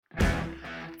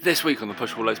This week on the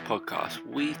Push Pull Legs podcast,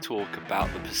 we talk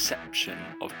about the perception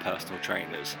of personal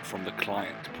trainers from the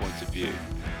client point of view.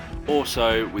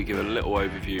 Also, we give a little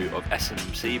overview of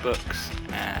SMC books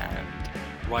and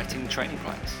writing training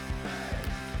plans.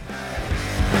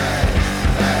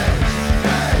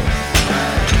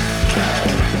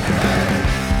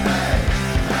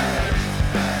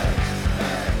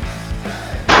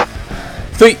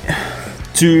 Three,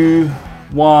 two,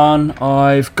 one.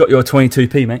 I've got your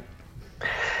 22p, mate.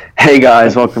 Hey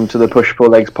guys, welcome to the Push Pull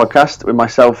Legs podcast with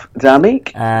myself, Dan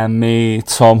Meek. And me,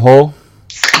 Tom Hall.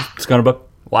 It's going to be...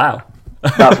 Wow.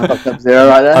 That's my top zero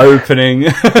right there. Opening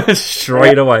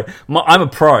straight away. I'm a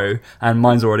pro, and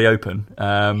mine's already open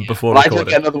before I recording. had to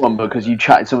get another one because you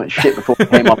chatted so much shit before we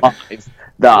came on live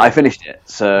that I finished it.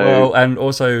 So Well, and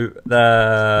also,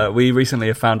 we recently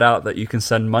have found out that you can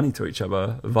send money to each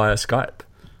other via Skype.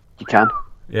 you can.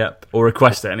 Yep, or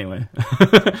request it anyway.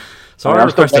 So I mean, I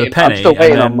requested a penny. I'm still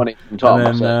waiting and then, on money from Tom.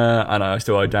 And then, I know I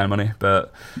still owe Dan money,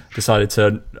 but decided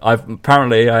to. I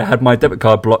had my debit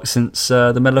card blocked since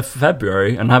the middle of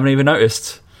February and haven't even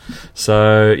noticed.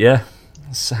 So yeah,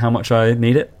 that's how much I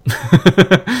need it.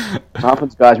 What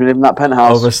happens, guys? We live in that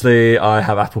penthouse. Obviously, I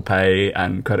have Apple Pay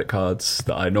and credit cards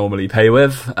that I normally pay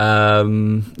with.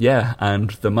 Yeah,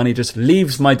 and the money just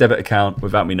leaves my debit account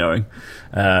without me knowing.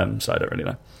 So I don't really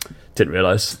know. Didn't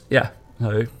realise. Yeah.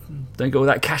 So don't get all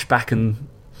that cash back and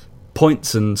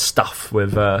points and stuff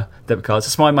with debit cards.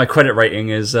 That's why my credit rating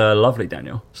is lovely,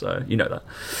 Daniel. So you know that.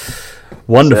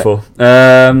 Wonderful.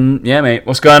 Yeah, mate.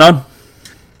 What's going on?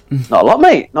 Not a lot,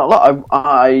 mate. Not a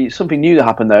lot. Something new that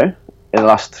happened though in the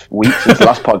last week since the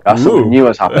last podcast. Something new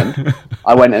has happened.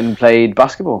 I went and played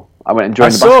basketball. I went and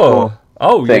joined the basketball.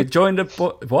 Oh, thing. you joined a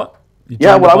what? You joined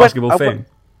Yeah, well, a basketball I thing. went,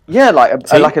 yeah, like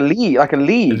a league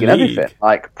League. and everything,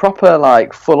 like proper,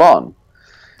 like full on.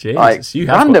 Jesus, like, you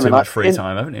have random got too and, much like, free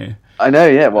time, haven't you? I know,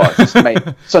 yeah. Well, it's just, mate,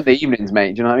 Sunday evenings,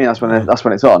 mate. Do you know what I mean? That's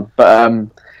when it's on. But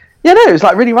yeah, no, it was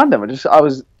like really random. I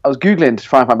was googling to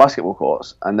try and find basketball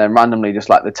courts, and then randomly, just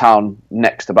like the town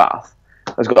next to Bath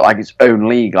has got like its own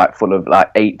league, like full of like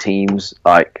 8 teams.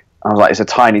 Like I was like, it's a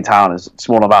tiny town, it's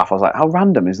smaller Bath. I was like, how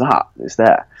random is that? It's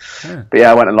there. Yeah. But yeah,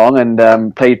 I went along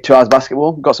and played 2 hours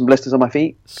basketball. Got some blisters on my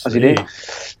feet, as you do.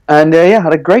 And yeah,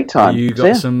 had a great time. You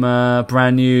got some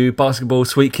brand new basketball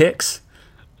sweet kicks.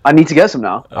 I need to get some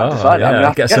now. I've decided. I'm gonna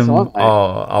have get to some. On,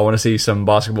 I want to see some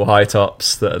basketball high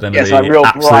tops that are going to be like real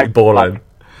absolute balling.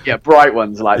 Bright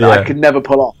ones like that. I could never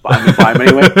pull off, but I'm gonna buy them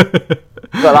anyway.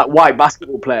 But that white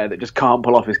basketball player that just can't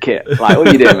pull off his kit. Like, what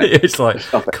are you doing, mate? It's like,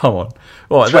 come on.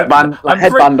 Well, sweatband,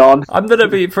 headband on. I'm gonna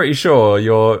be pretty sure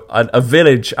you're a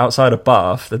village outside of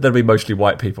Bath. That there'll be mostly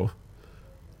white people.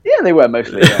 Yeah, they were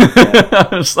mostly. Yeah.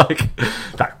 I was like,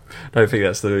 no, don't think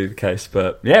that's the case,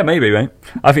 but yeah, maybe, mate.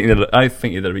 I think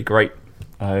that'll be great.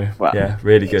 Well, yeah,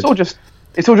 really good.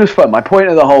 It's all just fun. My point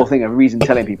of the whole thing, of reason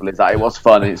telling people, is that it was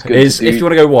fun and it's good. If you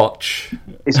want to go watch,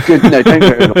 it's good. No, don't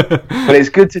go. But it's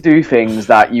good to do things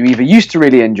that you either used to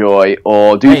really enjoy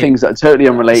or do things that are totally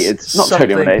unrelated. Not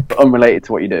totally unrelated, but unrelated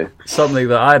to what you do. Something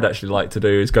that I'd actually like to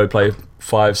do is go play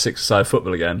 5-6-a-side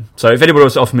football again. So if anybody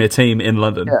wants to offer me a team in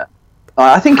London, yeah.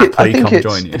 I think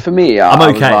it's for me.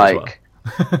 I'm okay. I was like,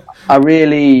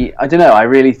 I don't know. I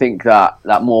really think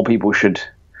that more people should.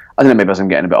 I don't know, maybe as I'm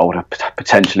getting a bit older,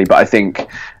 potentially, but I think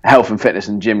health and fitness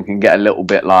and gym can get a little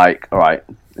bit like, all right,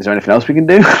 is there anything else we can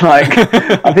do? Like,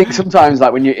 I think sometimes,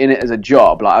 like, when you're in it as a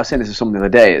job, like I was saying this to someone the other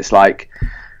day, it's like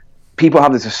people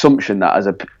have this assumption that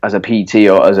as a PT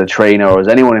or as a trainer or as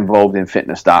anyone involved in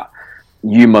fitness that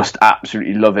you must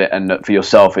absolutely love it, and that for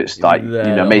yourself it's like,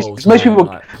 amazing. Most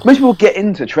people get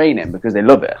into training because they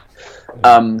love it.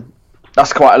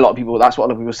 That's quite a lot of people. That's what a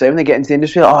lot of people say when they get into the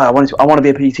industry. Like, I want to be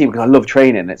a PT because I love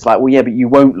training. It's like, well, yeah, but you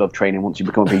won't love training once you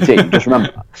become a PT. Just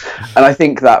remember that. And I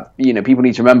think that people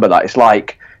need to remember that it's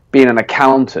like being an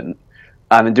accountant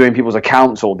and then doing people's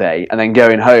accounts all day, and then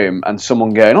going home and someone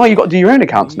going, "Oh, you've got to do your own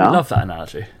accounts now." I love that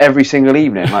analogy. Every single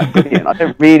evening, like, brilliant. I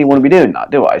don't really want to be doing that,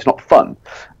 do I? It's not fun.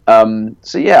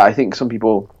 So yeah, I think some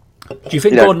people. Do you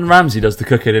think Gordon Ramsay does the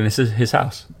cooking in his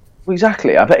house? Well,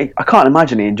 exactly. I can't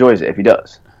imagine he enjoys it if he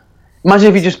does. Imagine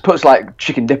if he just puts like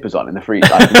chicken dippers on in the freezer.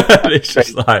 It's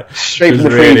just like straight from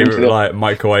the freezer into like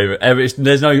microwave.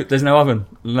 There's no oven,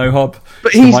 no hob.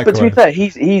 But to be fair,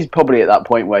 he's probably at that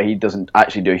point where he doesn't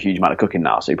actually do a huge amount of cooking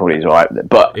now, so he probably is all right with it.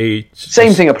 But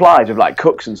same thing applies with like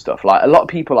cooks and stuff. Like a lot of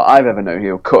people that I've ever known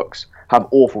who are cooks have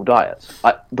awful diets,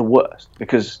 like the worst,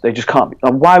 because they just can't.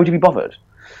 Like, why would you be bothered?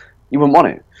 You wouldn't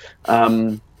want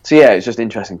to. So yeah, it's just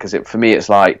interesting because for me it's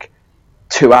like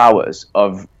 2 hours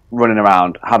of running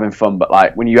around having fun, but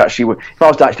like when you actually, if I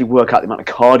was to actually work out the amount of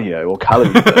cardio or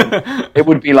calories burn, it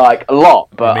would be like a lot.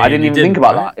 But I didn't even think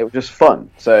about that. It was just fun.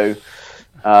 So,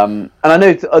 and I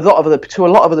know to a lot of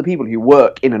other people who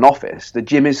work in an office, the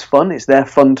gym is fun. It's their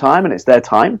fun time and it's their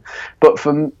time. But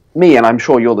for me, and I'm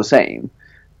sure you're the same,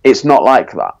 it's not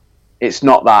like that. It's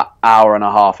not that hour and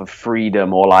a half of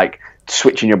freedom or like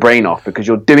switching your brain off, because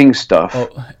you're doing stuff.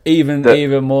 Well,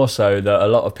 even more so that a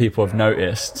lot of people have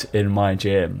noticed in my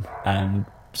gym, and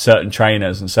certain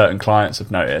trainers and certain clients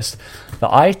have noticed,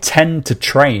 that I tend to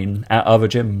train at other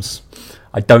gyms.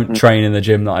 I don't train in the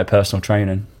gym that I personal train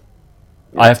in.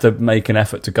 I have to make an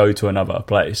effort to go to another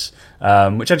place,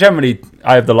 which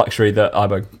I have the luxury that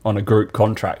I'm on a group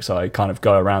contract, so I kind of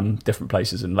go around different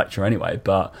places and lecture anyway,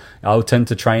 but I'll tend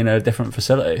to train at a different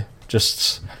facility.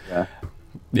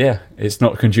 Yeah, it's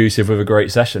not conducive with a great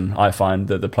session. I find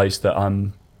that the place that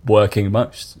I'm working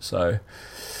most, so,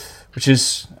 which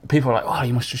is, people are like, oh,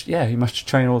 you must just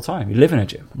train all the time. You live in a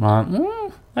gym. I'm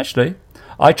like, actually,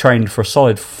 I trained for a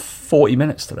solid 40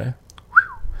 minutes today,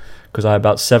 because I had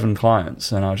about 7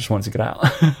 clients and I just wanted to get out.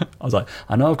 I was like,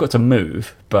 I know I've got to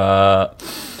move, but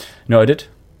you know what I did?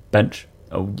 Bench.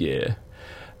 Oh yeah,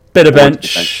 bit of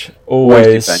bench.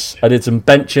 Always. I did some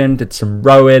benching, did some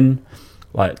rowing,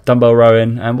 like dumbbell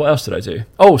rowing, and what else did I do?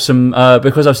 Oh, some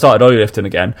because I've started ollie lifting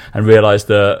again and realised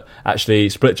that actually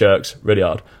split jerks really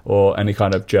hard, or any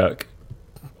kind of jerk.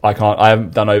 I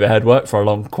haven't done overhead work for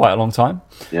quite a long time.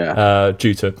 Yeah.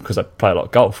 Because I play a lot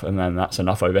of golf, and then that's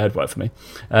enough overhead work for me.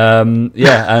 I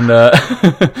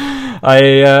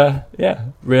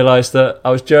realised that I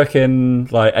was jerking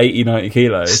like 80, 90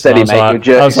 kilos. Steady, mate. You're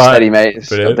jerking steady, mate. It's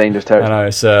dangerous territory. I know,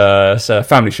 it's a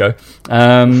family show.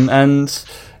 And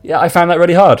yeah, I found that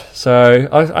really hard. So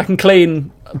I can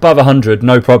clean above 100,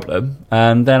 no problem.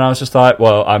 And then I was just like,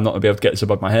 well, I'm not going to be able to get this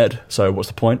above my head, so what's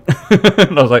the point?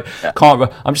 And I was like,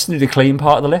 I'm just need a clean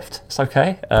part of the lift. It's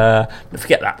okay.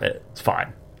 Forget that bit. It's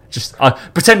fine. Just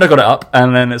pretend I got it up,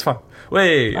 and then it's fine.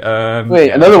 Wait,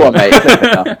 another one, mate.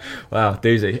 Wow,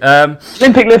 doozy.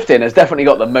 Olympic lifting has definitely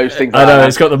got the most things. I know,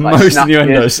 it's got the most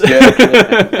innuendos.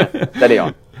 Steady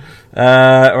on.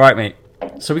 Right, mate.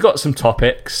 So we got some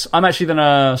topics. I'm actually going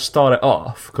to start it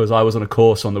off because I was on a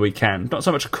course on the weekend. Not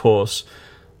so much a course,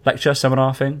 lecture,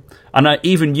 seminar thing. And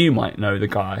even you might know the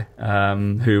guy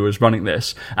who was running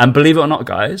this. And believe it or not,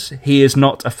 guys, he is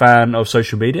not a fan of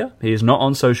social media. He is not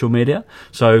on social media.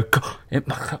 So,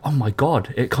 oh my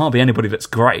God, it can't be anybody that's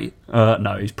great.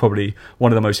 No, he's probably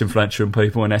one of the most influential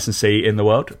people in S&C in the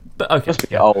world. But okay. Must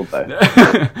be old, though.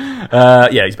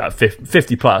 Yeah, he's about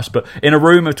 50 plus. But in a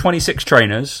room of 26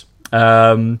 trainers,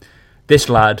 this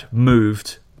lad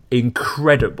moved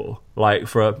incredible. Like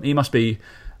he must be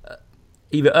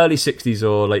either early 60s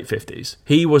or late 50s.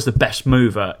 He was the best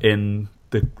mover in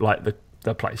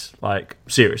the place. Like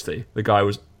seriously, the guy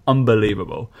was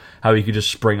unbelievable. How he could just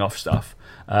spring off stuff.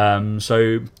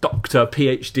 So Doctor,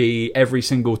 PhD, every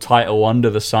single title under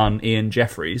the sun, Ian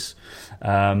Jeffries,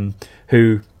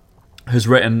 who has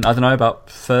written, I don't know, about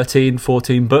 13,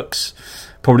 14 books.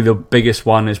 Probably the biggest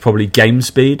one is probably Game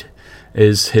Speed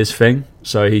is his thing.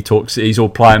 So he's all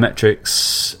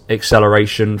plyometrics,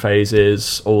 acceleration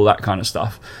phases, all that kind of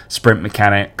stuff, sprint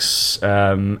mechanics,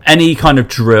 any kind of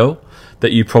drill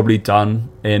that you've probably done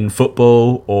in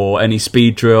football, or any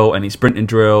speed drill, any sprinting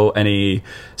drill, any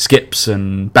skips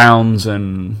and bounds,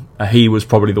 and he was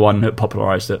probably the one that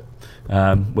popularised it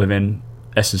within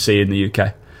S&C in the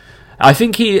UK. I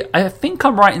think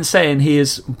I'm right in saying he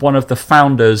is one of the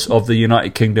founders of the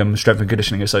United Kingdom Strength and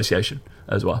Conditioning Association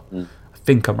as well. I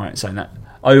think I'm right in saying that.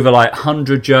 Over like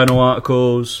 100 journal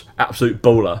articles, absolute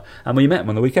baller. And we met him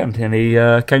on the weekend, and he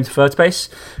came to Third Space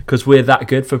because we're that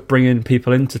good for bringing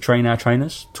people in to train our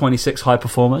trainers. 26 high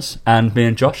performers, and me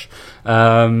and Josh.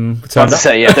 Don't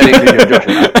include Josh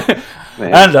in that.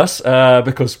 And us,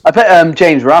 because I bet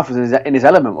James Ralph was in his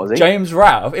element, was he? James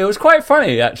Ralph. It was quite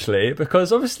funny actually,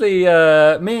 because obviously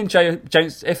me and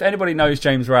James. If anybody knows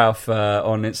James Ralph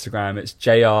on Instagram, it's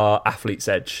JR Athlete's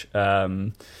Edge.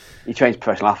 He trains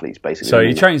professional athletes, basically. So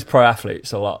he trains pro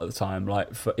athletes a lot of the time.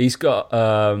 He's got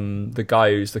the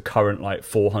guy who's the current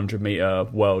 400-meter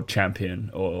world champion,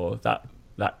 or that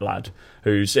lad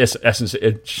who's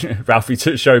S&C. Ralphie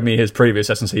showed me his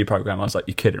previous S&C program. I was like,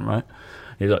 "You kidding, right?"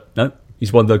 He's like, "No."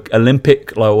 He's won the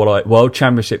Olympic world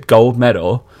championship gold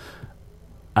medal,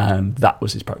 and that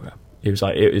was his program. He was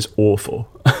like, it is awful.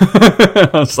 I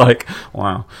was like,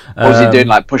 wow. What was he doing,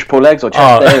 like push-pull legs or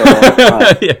chest day?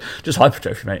 Or, yeah, just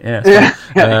hypertrophy, mate. Yeah.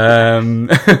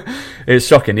 It's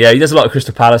shocking. Yeah, he does a lot of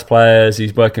Crystal Palace players.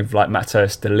 He's working for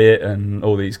Matthias de Ligt and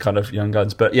all these kind of young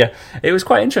guns. But yeah, it was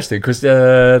quite interesting because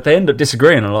they end up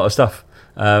disagreeing on a lot of stuff.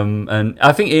 And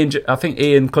I think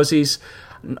Ian, because he's,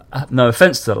 no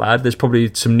offense to the lad, there's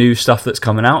probably some new stuff that's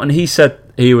coming out, and he said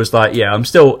he was like, yeah, I'm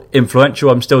still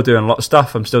influential, I'm still doing a lot of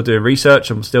stuff, I'm still doing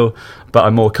research, but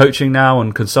I'm more coaching now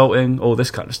and consulting, all this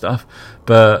kind of stuff.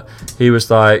 But he was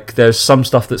like, there's some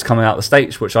stuff that's coming out of the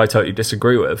States which I totally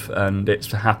disagree with, and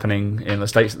it's happening in the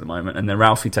States at the moment. And then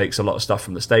Ralphie takes a lot of stuff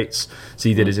from the States, so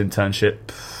he did his internship,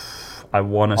 I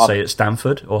want to say at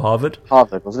Stanford or Harvard.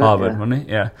 Harvard, wasn't it? Harvard, wasn't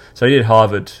he? Yeah. So he did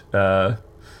Harvard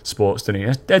sports, didn't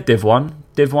he? They're Div 1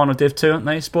 or Div 2, aren't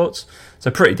they, sports?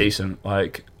 So pretty decent,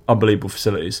 like unbelievable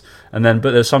facilities. And then,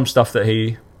 but there's some stuff that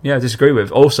he, disagree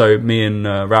with. Also, me and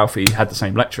Ralphie had the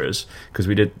same lecturers, because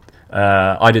we did,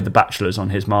 I did the bachelor's on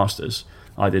his master's.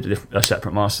 I did a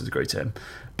separate master's degree to him.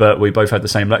 But we both had the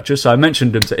same lecturers, so I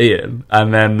mentioned him to Ian,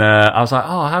 and then I was like,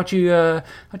 "Oh, how'd you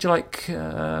like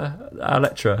our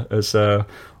lecturer?" As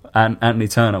Anthony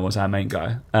Turner was our main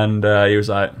guy, and he was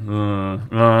like,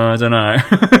 "I don't know."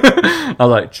 I was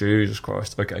like, "Jesus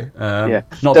Christ, okay."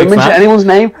 Not don't mention anyone's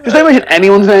name. Just don't mention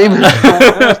anyone's name.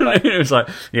 He was like,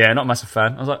 "Yeah, not a massive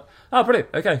fan." I was like, "Oh, brilliant.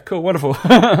 Okay, cool, wonderful."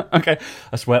 Okay,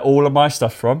 that's where all of my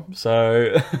stuff from.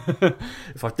 So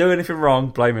if I do anything wrong,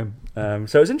 blame him.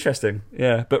 So it was interesting,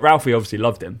 yeah. But Ralphie obviously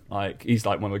loved him. Like, he's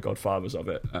like one of the godfathers of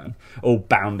it, all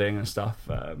bounding and stuff.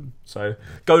 So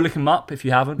go look him up if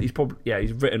you haven't. He's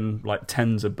written like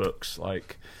tens of books.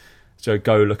 Like, so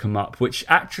go look him up. Which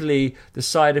actually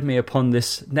decided me upon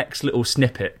this next little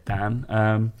snippet,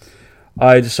 Dan.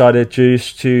 I decided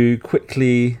just to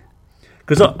quickly,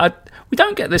 because we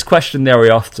don't get this question very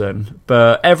often,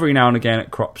 but every now and again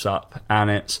it crops up, and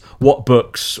it's, what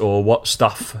books or what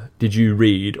stuff did you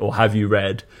read or have you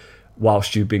read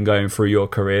whilst you've been going through your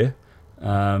career?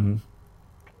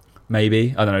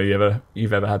 Maybe, I don't know,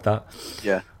 you've ever had that?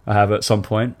 Yeah, I have at some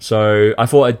point. So I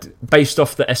thought, based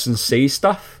off the S&C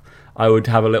stuff, I would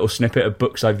have a little snippet of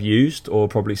books I've used or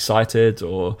probably cited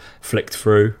or flicked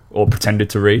through or pretended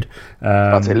to read.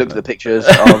 I'd say look at the pictures.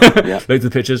 Looked at the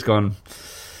pictures, gone,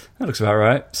 that looks about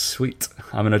right. Sweet.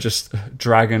 I'm going to just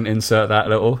drag and insert that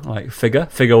little like figure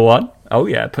 1. Oh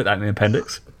yeah, put that in the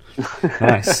appendix.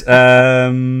 Nice.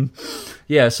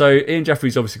 So Ian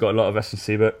Jeffries obviously got a lot of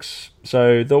S&C books.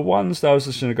 So the ones that I was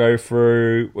just going to go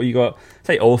through, well, you got,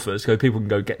 say, authors, because people can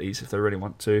go get these if they really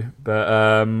want to.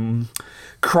 But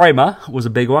Kramer was a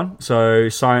big one. So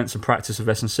Science and Practice of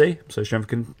S&C, so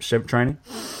strength training.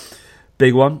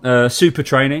 Big one. Super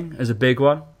Training is a big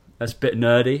one. That's a bit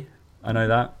nerdy. I know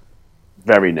that.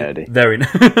 Very nerdy. Very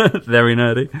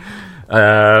nerdy.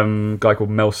 Guy called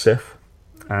Mel Sif.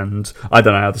 And I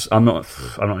don't know how this, I'm not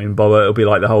even bothered. It'll be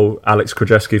like the whole Alex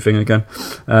Krajewski thing again.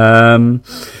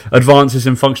 Advances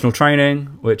in Functional Training,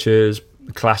 which is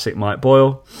classic Mike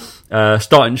Boyle.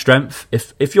 Starting Strength.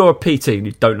 If you're a PT and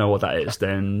you don't know what that is,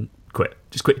 then quit.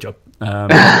 Just quit your job.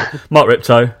 Mark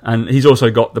Ripto, and he's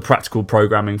also got the Practical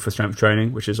Programming for Strength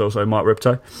Training, which is also Mark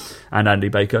Ripto, and Andy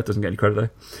Baker. Doesn't get any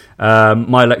credit though.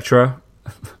 My lecturer.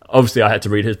 Obviously, I had to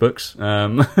read his books.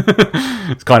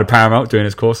 It's kind of paramount doing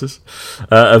his courses.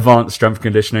 Advanced Strength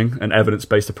Conditioning and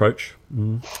Evidence-Based Approach.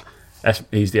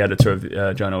 He's the editor of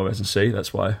the Journal of S&C.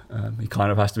 That's why he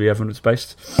kind of has to be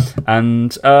evidence-based.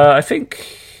 And I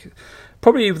think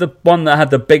probably the one that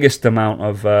had the biggest amount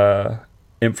of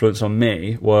influence on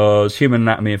me was Human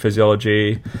Anatomy and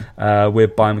Physiology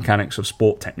with Biomechanics of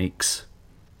Sport Techniques.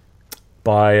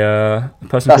 By a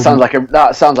person. That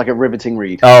sounds like a riveting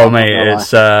read. Oh mate,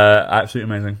 it's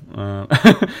absolutely amazing.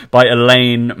 By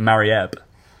Elaine Marieb.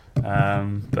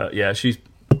 But yeah, she's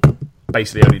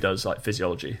basically only does like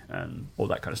physiology and all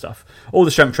that kind of stuff. All the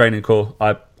strength training core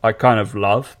I kind of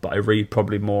love, but I read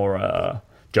probably more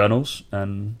journals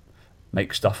and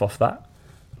make stuff off that.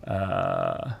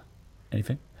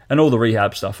 Anything. And all the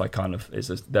rehab stuff I kind of is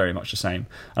very much the same.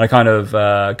 And I kind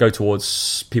of go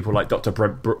towards people like Dr.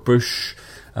 Brent Bush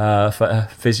for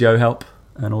physio help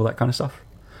and all that kind of stuff.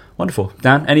 Wonderful.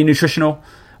 Dan, any nutritional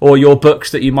or your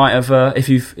books that you might have, if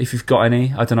you've got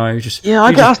any, I don't know, just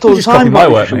I get asked all the time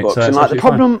about nutrition books. And like the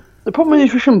problem with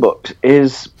nutrition books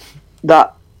is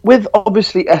that with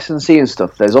obviously S&C and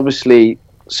stuff, there's obviously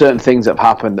certain things that have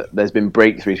happened that there's been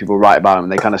breakthroughs, people write about them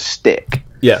and they kind of stick.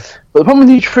 Yeah. But the problem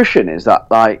with nutrition is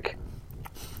that, like,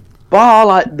 bar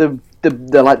like the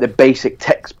basic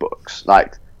textbooks,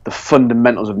 like the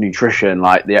fundamentals of nutrition,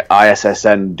 like the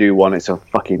ISSN do one, it's a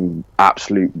fucking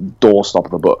absolute doorstop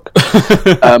of a book.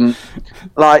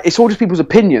 Like, it's all just people's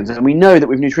opinions, and we know that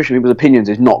with nutrition, people's opinions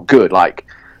is not good, like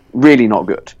really not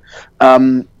good.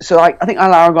 So like I think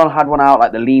Al Aragon had one out,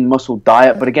 like the Lean Muscle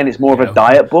Diet, but again, it's more of a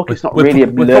diet book. It's not really a.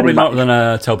 We're probably not going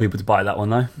to tell people to buy that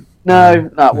one though. No,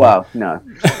 well, no.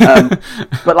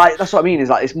 But like that's what I mean is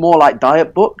like it's more like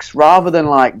diet books rather than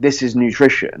like this is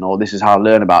nutrition or this is how I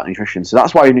learn about nutrition. So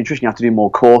that's why in nutrition you have to do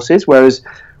more courses. Whereas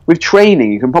with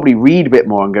training you can probably read a bit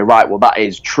more and go, right, well that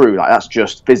is true. Like that's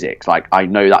just physics. Like I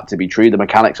know that to be true. The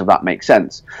mechanics of that make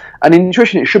sense. And in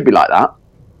nutrition it should be like that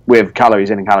with calories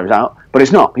in and calories out. But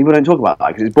it's not. People don't talk about that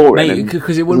because it's boring.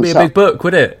 Because it wouldn't be a big book,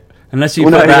 would it? Unless you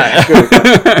put that.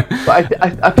 Yeah,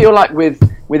 but I feel like with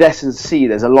S&C,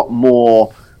 there's a lot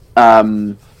more. I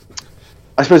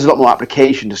suppose there's a lot more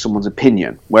application to someone's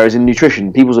opinion. Whereas in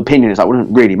nutrition, people's opinion is like, it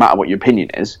wouldn't really matter what your opinion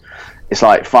is. It's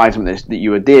like find something that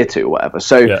you adhere to or whatever.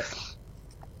 So. Yeah.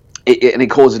 It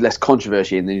causes less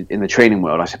controversy in the training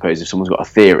world, I suppose, if someone's got a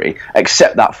theory.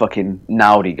 Except that fucking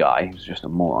Naudi guy, who's just a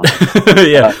moron.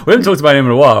 Yeah, we haven't talked about him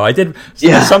in a while. I did.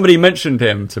 Yeah. Somebody mentioned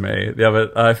him to me the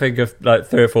other, I think, of like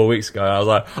 3 or 4 weeks ago. I was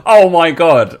like, oh my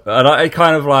god! And I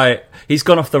kind of like he's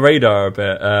gone off the radar a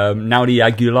bit. Naudi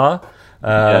Aguilar.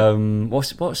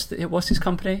 What's his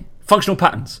company? Functional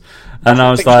Patterns. And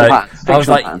I was like,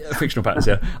 fictional patterns,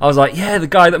 yeah. I was like, yeah, the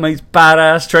guy that makes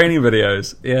badass training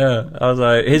videos. Yeah. I was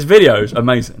like, his videos,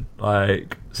 amazing.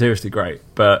 Like, seriously great.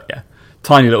 But yeah,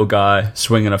 tiny little guy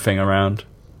swinging a thing around.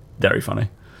 Very funny.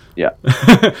 Yeah.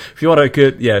 If you want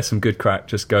some good crack,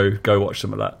 just go watch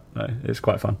some of that. No, it's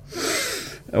quite fun.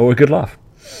 Or a good laugh.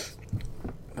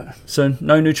 So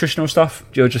no nutritional stuff.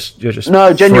 You're just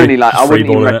no, genuinely. I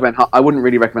wouldn't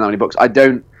really recommend that many books.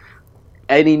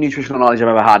 Any nutritional knowledge I've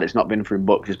ever had, it's not been from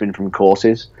books, it's been from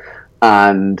courses.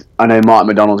 And I know Martin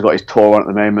McDonald's got his tour on at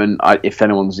the moment. If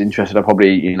anyone's interested, I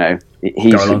probably, he's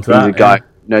a guy who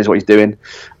knows what he's doing.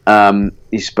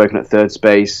 He's spoken at Third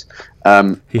Space.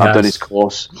 I've done his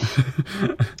course.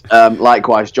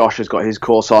 Likewise, Josh has got his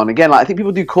course on. Again, I think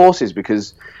people do courses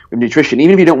because with nutrition,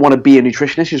 even if you don't want to be a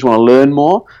nutritionist, you just want to learn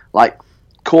more. Like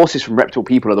courses from reputable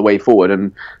people are the way forward.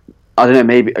 And I don't know,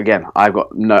 maybe again, I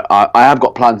have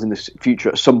got plans in the future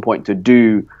at some point to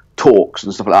do talks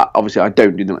and stuff like that. Obviously, I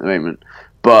don't do them at the moment,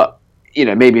 but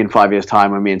maybe in 5 years'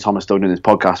 time, when me and Tom are still doing this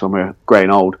podcast, when we're grey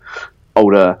and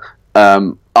older,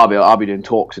 I'll be doing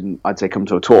talks, and I'd say come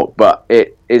to a talk. But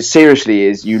it seriously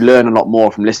is, you learn a lot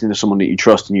more from listening to someone that you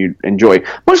trust and you enjoy.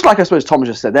 Much like I suppose Tom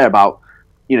just said there about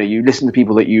you listen to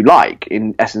people that you like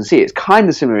in S&C. It's kind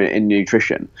of similar in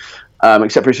nutrition.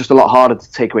 Except for it's just a lot harder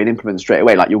to take away and implement straight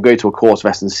away. Like you'll go to a course of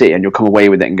S&C and you'll come away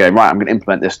with it and go, right, I'm going to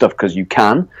implement this stuff because you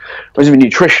can. Whereas with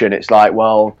nutrition, it's like,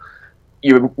 well,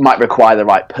 you might require the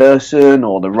right person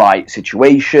or the right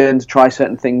situation to try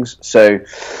certain things. So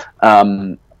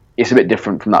it's a bit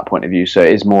different from that point of view. So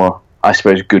it is more, I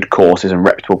suppose, good courses and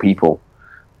reputable people,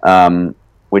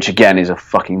 which again is a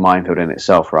fucking minefield in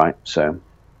itself, right? So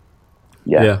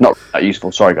yeah. Not that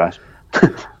useful. Sorry, guys.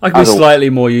 I can be slightly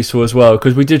more useful as well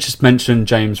because we did just mention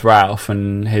James Ralph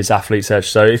and his Athlete's Edge.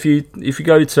 So if you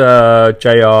go to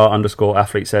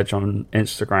JR_Athlete's Edge on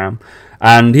Instagram,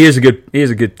 and he is a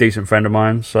good decent friend of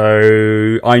mine.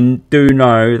 So I do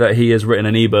know that he has written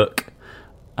an ebook,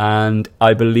 and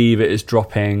I believe it is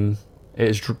dropping. It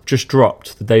is just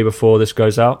dropped the day before this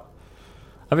goes out.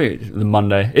 I think it's the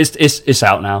Monday. It's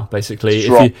out now, basically.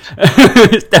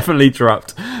 It's definitely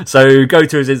dropped. So go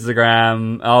to his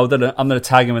Instagram. I'm going to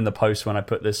tag him in the post when I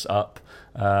put this up.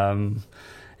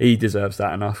 He deserves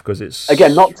that enough because it's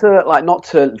again not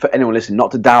to for anyone listening,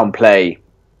 not to downplay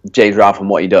James Ralph and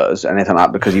what he does and anything like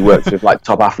that because he works with like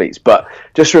top athletes. But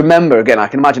just remember, again, I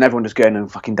can imagine everyone just going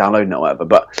and fucking downloading it or whatever.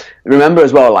 But remember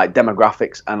as well, like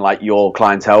demographics and like your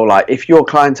clientele. Like if your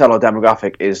clientele or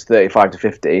demographic is 35 to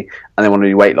 50 and they want to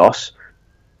do weight loss,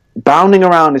 bounding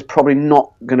around is probably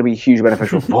not going to be hugely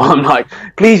beneficial for them. Like,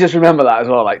 please just remember that as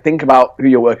well. Like, think about who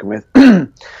you're working with.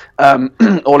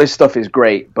 All this stuff is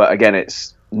great, but again,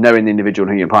 it's knowing the individual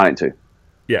and who you're applying it to.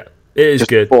 Yeah. It is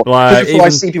good. Just before I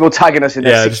see people tagging us in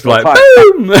their just like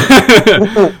boom,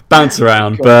 bounce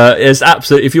around. But it's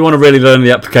absolutely. If you want to really learn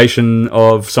the application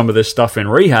of some of this stuff in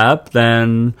rehab,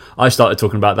 then I started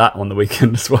talking about that on the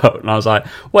weekend as well. And I was like,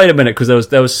 wait a minute, because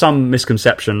there was some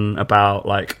misconception about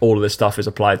like all of this stuff is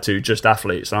applied to just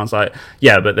athletes. And I was like,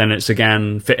 yeah, but then it's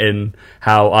again fitting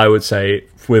how I would say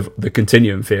with the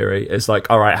continuum theory. It's like,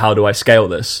 all right, how do I scale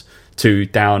this?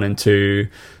 Down into,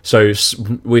 so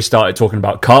we started talking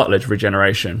about cartilage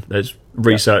regeneration. There's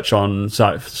research on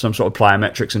some sort of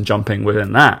plyometrics and jumping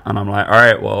within that, and I'm like, all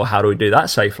right, well, how do we do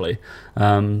that safely?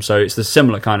 So it's the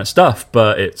similar kind of stuff,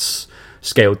 but it's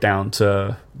scaled down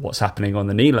to what's happening on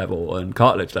the knee level and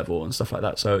cartilage level and stuff like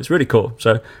that. So it's really cool.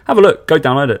 So have a look, go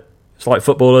download it. It's like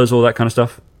footballers, all that kind of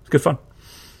stuff. It's good fun.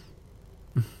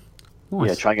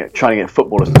 Yeah, trying to get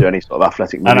footballers to do any sort of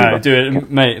athletic I maneuver. know, do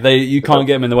it, mate. You can't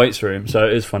get them in the weights room, so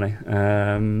it is funny.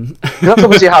 That's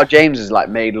obviously how James has like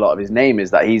made a lot of his name,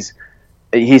 is that he's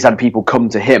had people come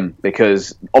to him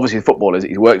because obviously the footballers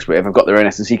that he works with have got their own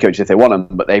S&C coach if they want them,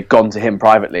 but they've gone to him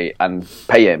privately and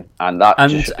pay him, and that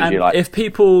just shows you, like, if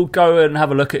people go and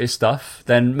have a look at his stuff,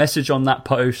 then message on that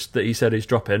post that he said he's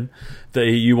dropping that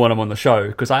you want him on the show,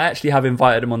 because I actually have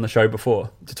invited him on the show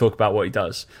before to talk about what he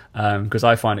does, because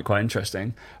I find it quite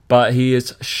interesting, but he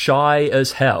is shy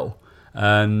as hell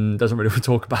and doesn't really want to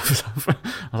talk about stuff. I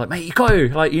was like, mate, you go,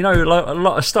 like, you know, a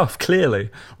lot of stuff, clearly,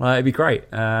 like, it'd be great.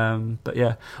 But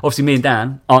yeah, obviously me and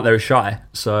Dan aren't very shy,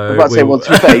 so I was about to say, well, to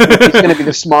be fair, he's going to be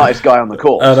the smartest guy on the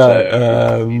course. I know,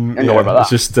 so don't worry about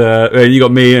that. It's just you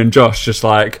got me and Josh just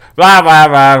like blah blah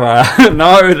blah blah.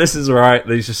 No, this is right.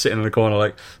 He's just sitting in the corner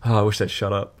like, oh, I wish they'd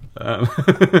shut up.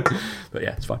 But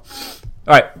yeah, it's fine.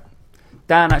 All right.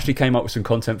 Dan actually came up with some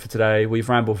content for today. We've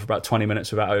rambled for about 20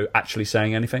 minutes without actually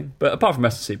saying anything. But apart from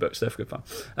S&C books, they're for good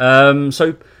fun.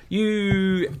 So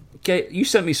you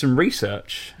sent me some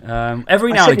research.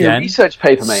 Every now and again, a research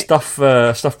paper, mate.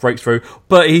 Stuff breaks through.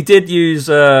 But he did use.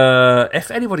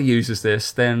 If anybody uses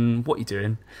this, then what are you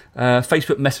doing?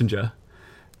 Facebook Messenger.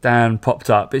 Dan popped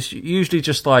up. It's usually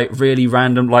just like really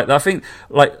random. Like, I think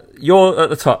like you're at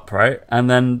the top, right? And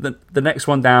then the next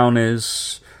one down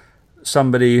is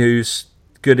somebody who's,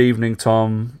 good evening,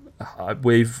 Tom.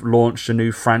 We've launched a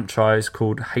new franchise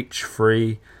called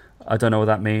H3. I don't know what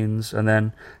that means. And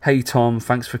then, hey, Tom,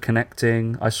 thanks for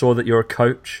connecting. I saw that you're a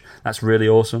coach. That's really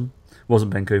awesome.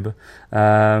 Wasn't Ben Cooper.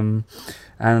 And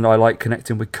I like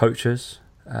connecting with coaches.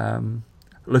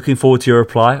 Looking forward to your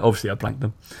reply. Obviously, I blanked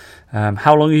them.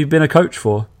 How long have you been a coach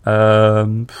for?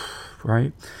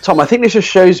 Right. Tom, I think this just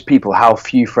shows people how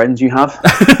few friends you have.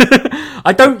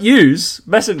 I don't use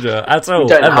Messenger at all. You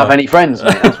don't have any friends,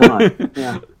 mate. That's why.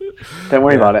 Yeah. Don't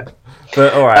worry about it.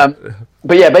 But all right.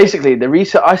 But yeah, basically, the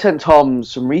research I sent Tom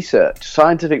some research,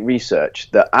 scientific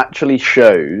research that actually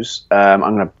shows. I'm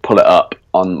going to pull it up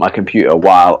on my computer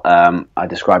while I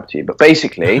describe it to you. But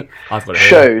basically,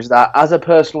 shows that as a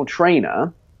personal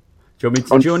trainer. Do you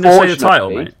want to say the title,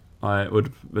 mate? It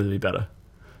would be better.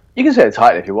 You can say the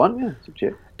title if you want. Yeah, it's up to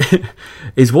you.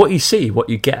 Is what you see what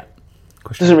you get?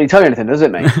 Doesn't really tell you anything, does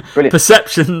it, mate? Brilliant.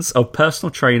 Perceptions of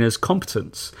personal trainers'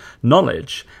 competence,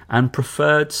 knowledge, and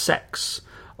preferred sex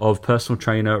of personal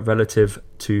trainer relative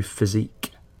to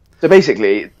physique. So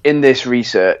basically, in this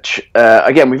research,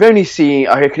 again, we've only seen.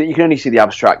 You can only see the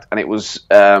abstract, and it was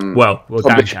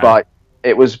published by.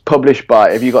 It was published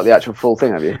by. Have you got the actual full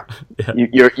thing? Have you?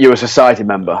 Yeah. You're a society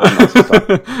member.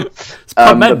 It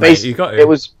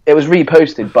was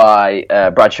reposted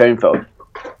by Brad Schoenfeld.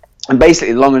 And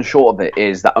basically, the long and short of it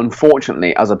is that,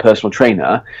 unfortunately, as a personal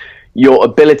trainer, your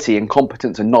ability and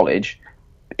competence and knowledge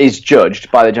is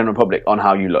judged by the general public on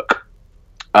how you look.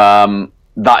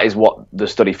 That is what the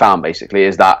study found, basically,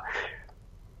 is that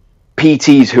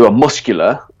PTs who are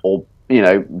muscular or, you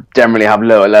know, generally have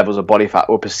lower levels of body fat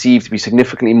were perceived to be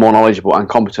significantly more knowledgeable and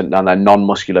competent than their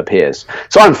non-muscular peers.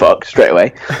 So I'm fucked straight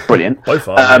away. Brilliant. But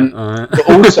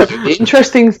also, the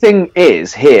interesting thing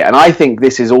is here, and I think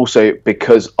this is also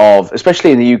because of,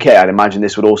 especially in the UK, I'd imagine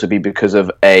this would also be because of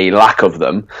a lack of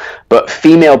them, but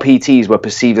female PTs were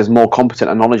perceived as more competent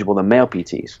and knowledgeable than male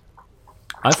PTs.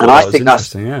 I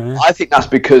think that's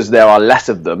because there are less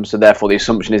of them, so therefore the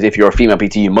assumption is if you're a female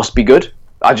PT, you must be good.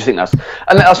 I just think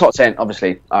and that's not saying,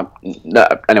 obviously, no,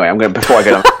 anyway, I'm going to, before I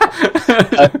go on.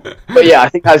 But yeah, I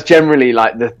think that's generally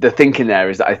like the thinking there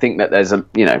is that I think that there's a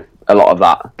lot of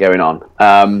that going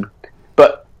on.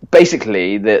 But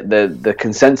basically the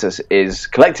consensus is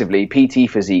collectively PT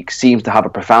physique seems to have a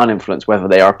profound influence whether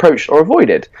they are approached or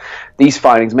avoided. These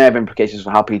findings may have implications for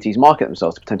how PTs market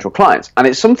themselves to potential clients. And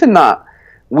it's something that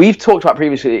we've talked about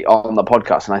previously on the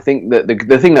podcast, and I think that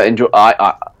the thing that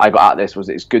I got out of this was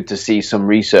it's good to see some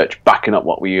research backing up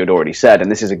what we had already said. And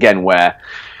this is, again, where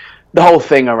the whole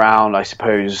thing around, I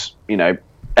suppose,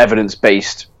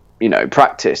 evidence-based,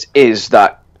 practice is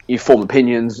that you form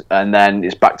opinions and then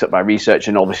it's backed up by research.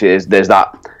 And obviously there's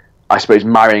that, I suppose,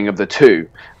 marrying of the two,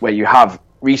 where you have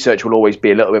research will always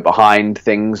be a little bit behind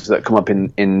things that come up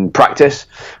in practice.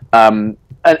 And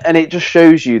it just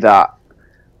shows you that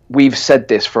we've said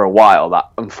this for a while,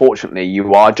 that unfortunately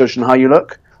you are judged on how you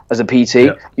look as a PT.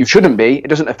 Yeah. You shouldn't be. It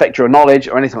doesn't affect your knowledge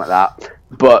or anything like that,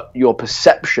 but your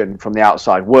perception from the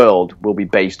outside world will be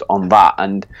based on that.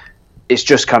 And it's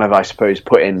just kind of, I suppose,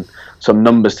 putting some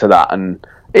numbers to that. And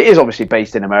it is obviously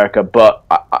based in America, but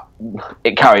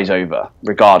it carries over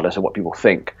regardless of what people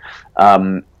think.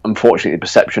 Unfortunately, the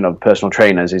perception of personal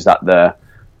trainers is that the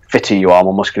fitter you are,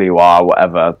 more muscular you are,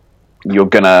 whatever, you're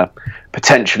gonna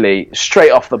potentially,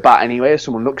 straight off the bat anyway, if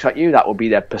someone looks at you, that will be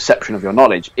their perception of your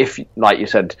knowledge. If, like you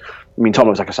said, I mean, Tom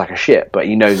looks like a sack of shit, but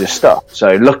he knows his stuff. So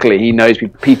luckily, he knows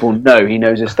people know he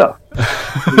knows his stuff.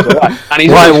 He's all right. And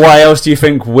he's why else do you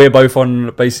think we're both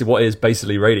on basically what is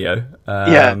basically radio?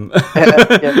 Yeah.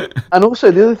 And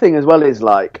also the other thing as well is,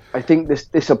 like, I think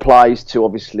this applies to,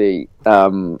 obviously,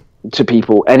 to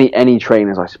people, any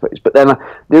trainers, I suppose. But then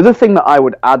the other thing that I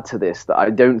would add to this that I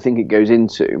don't think it goes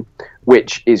into,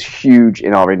 which is huge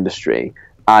in our industry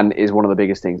and is one of the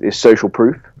biggest things, is social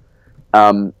proof.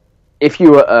 If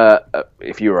you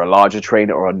were a larger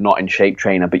trainer or a not in shape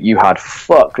trainer, but you had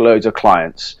loads of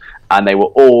clients and they were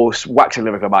all waxing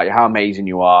lyrical about you, how amazing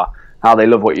you are, how they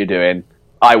love what you're doing,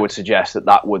 I would suggest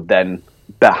that would then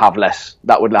have less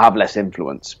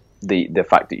influence. The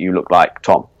fact that you look like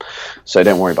Tom. So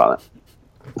don't worry about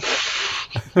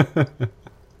that.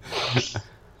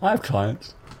 I have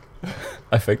clients,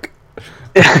 I think.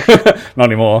 Not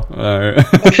anymore.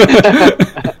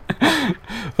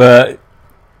 But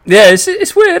yeah,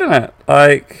 it's weird, isn't it?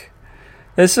 Like,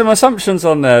 there's some assumptions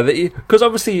on there that because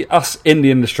obviously us in the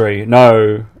industry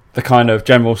know the kind of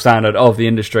general standard of the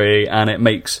industry, and it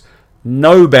makes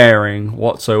no bearing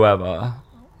whatsoever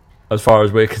as far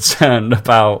as we're concerned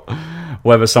about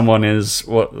whether someone is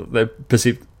what they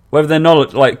perceive, whether their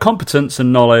knowledge, like competence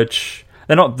and knowledge,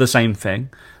 they're not the same thing.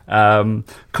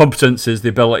 Competence is the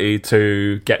ability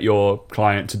to get your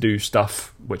client to do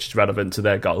stuff which is relevant to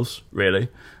their goals, really,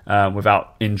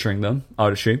 without injuring them, I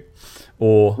would assume,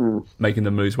 or making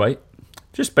them lose weight.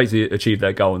 Just basically achieve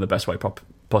their goal in the best way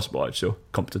possible, I'd say.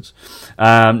 Competence.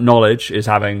 Knowledge is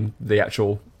having the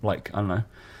actual, like, I don't know,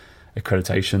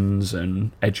 accreditations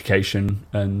and education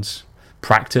and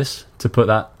practice to put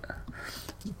that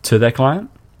to their client.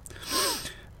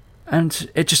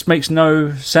 And it just makes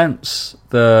no sense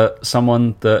that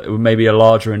someone that maybe a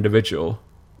larger individual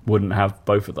wouldn't have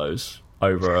both of those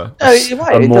over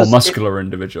a more muscular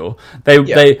individual.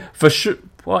 They for sure.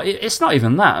 Well, it's not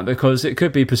even that, because it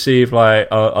could be perceived like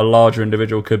a larger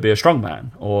individual could be a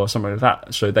strongman or something like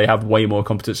that. So they have way more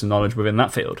competence and knowledge within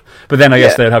that field. But then I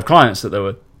guess they'd have clients that they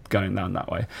were going down that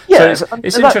way. Yeah, so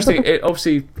it's interesting. It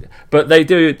obviously, but they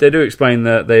do explain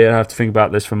that they have to think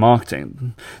about this for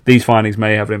marketing. These findings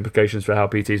may have implications for how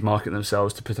PTs market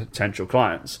themselves to potential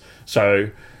clients. So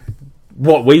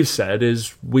what we've said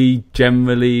is we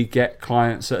generally get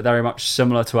clients that are very much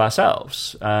similar to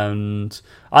ourselves, and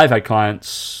I've had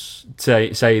clients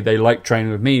say they like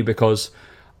training with me because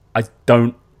I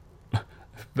don't,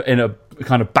 in a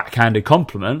kind of backhanded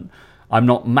compliment, I'm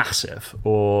not massive,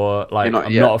 or like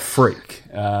I'm not a freak,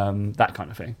 that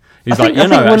kind of thing. He's like,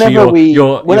 actually,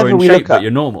 you're in shape, but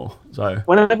you're normal. So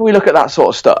whenever we look at that sort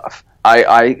of stuff,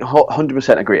 I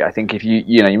 100% agree. I think if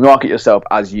you market yourself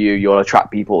as you'll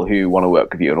attract people who want to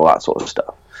work with you and all that sort of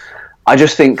stuff. I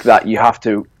just think that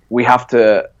we have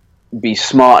to be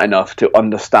smart enough to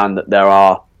understand that there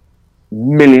are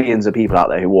millions of people out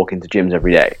there who walk into gyms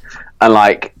every day, and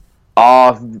like,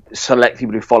 our select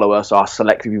people who follow us, our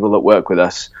select people that work with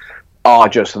us, are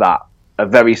just that, a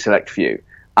very select few.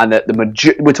 And that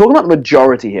we're talking about the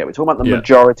majority here. We're talking about the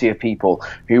majority of people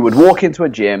who would walk into a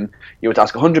gym. You would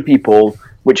ask 100 people,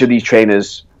 which of these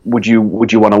trainers would you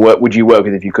want to work? Would you work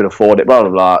with if you could afford it? Blah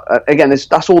blah blah. Again,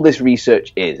 that's all this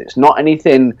research is. It's not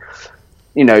anything,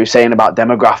 saying about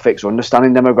demographics or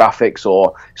understanding demographics,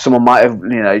 or someone might have,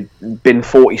 been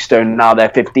 40 stone and now they're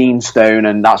 15 stone,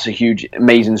 and that's a huge,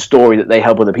 amazing story that they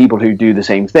help other people who do the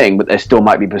same thing, but they still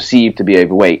might be perceived to be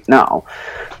overweight. Now,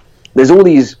 there's all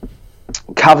these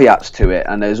caveats to it,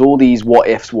 and there's all these what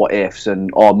ifs,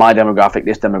 and my demographic,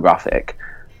 this demographic.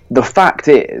 The fact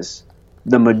is,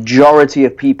 the majority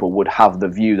of people would have the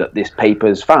view that this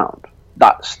paper's found.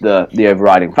 That's the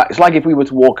overriding fact. It's like if we were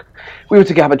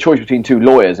to have a choice between two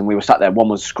lawyers, and we were sat there, one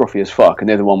was scruffy as fuck and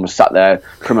the other one was sat there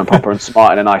prim and proper and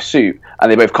smart in a nice suit,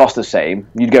 and they both cost the same,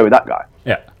 you'd go with that guy.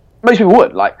 Yeah. Most people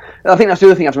would. Like, I think that's the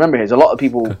other thing you have to remember here is a lot of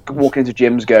people walk into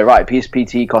gyms, go, right,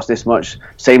 PSPT costs this much,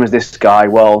 same as this guy,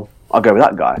 well, I'll go with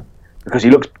that guy because he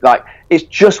looks like, it's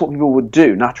just what people would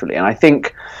do naturally. And I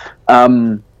think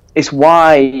it's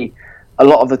why a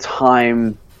lot of the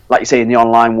time, like you say, in the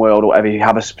online world or whatever, you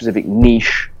have a specific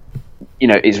niche,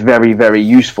 it's very, very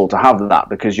useful to have that,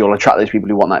 because you'll attract those people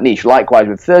who want that niche. Likewise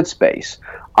with Third Space,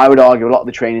 I would argue a lot of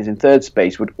the trainers in Third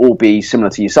Space would all be similar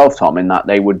to yourself, Tom, in that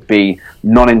they would be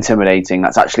non-intimidating.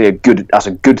 That's actually a good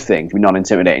thing, to be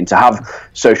non-intimidating, to have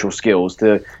social skills,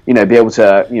 to be able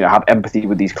to have empathy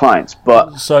with these clients.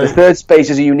 But the Third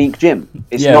Space is a unique gym.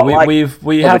 It's not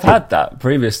we have had that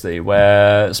previously,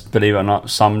 where, believe it or not,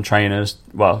 some trainers,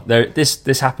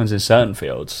 this happens in certain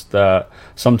fields, that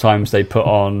sometimes they put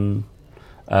on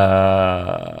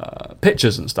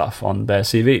pictures and stuff on their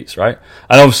CVs, right?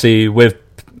 And obviously, with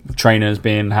trainers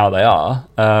being how they are,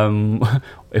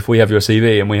 if we have your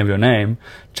CV and we have your name,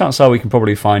 chances are we can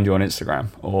probably find you on Instagram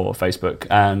or Facebook,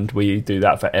 and we do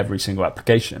that for every single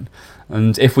application.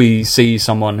 And if we see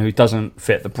someone who doesn't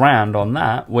fit the brand on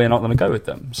that, we're not going to go with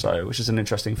them. So, which is an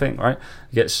interesting thing, right?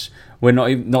 We're not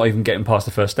even getting past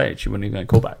the first stage. You wouldn't even get a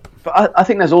call back. But I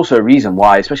think there's also a reason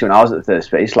why, especially when I was at the third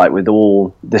space, like with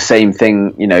all the same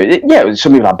thing,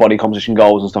 some people have body composition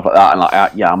goals and stuff like that,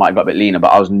 and I might have got a bit leaner,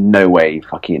 but I was no way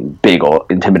fucking big or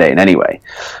intimidating anyway,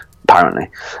 apparently.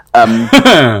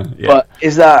 Yeah. But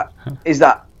is that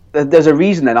there's a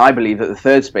reason then I believe that the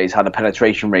third space had a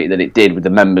penetration rate that it did with the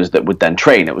members that would then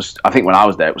train. It was, I think when I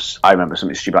was there, I remember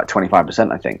something stupid like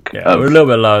 25%, I think. Yeah, we're a little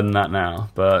bit lower than that now,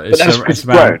 but it's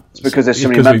because there's so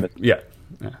many members.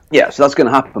 Yeah, so that's going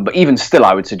to happen. But even still,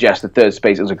 I would suggest the third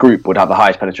space as a group would have the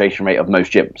highest penetration rate of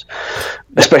most gyms,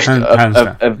 especially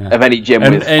of any gym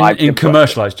with five in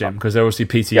commercialized gym, because they're obviously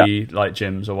PT like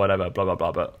gyms or whatever, blah blah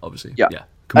blah. But obviously,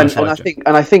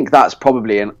 And I think that's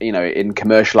probably in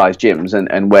commercialized gyms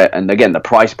and again the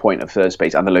price point of third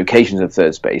space and the locations of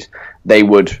third space, they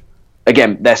would,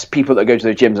 again, there's people that go to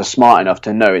the gyms are smart enough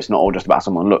to know it's not all just about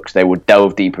someone looks. They would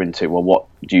delve deeper into, well, what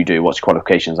do you do? What's your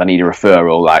qualifications? I need a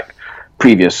referral, like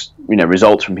previous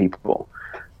results from people.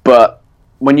 But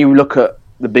when you look at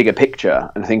the bigger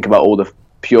picture and think about all the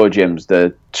pure gyms,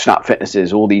 the Snap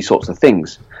Fitnesses, all these sorts of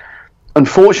things,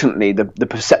 unfortunately the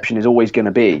perception is always going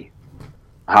to be,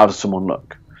 how does someone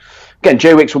look? Again,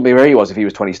 Joe Wicks wouldn't be where he was if he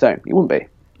was 20 stone. He wouldn't be.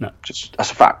 No.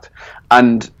 That's a fact.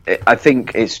 And I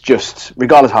think it's just,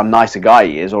 regardless how nice a guy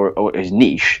he is or his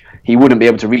niche, he wouldn't be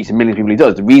able to reach the millions of people he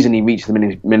does. The reason he reaches the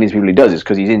millions of people he does is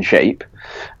because he's in shape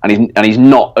and he's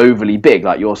not overly big,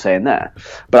 like you're saying there.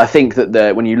 But I think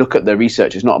that when you look at the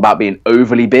research, it's not about being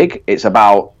overly big. It's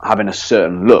about having a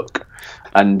certain look.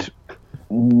 And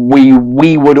we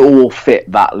would all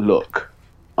fit that look.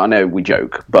 I know we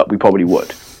joke, but we probably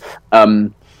would.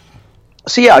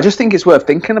 So yeah, I just think it's worth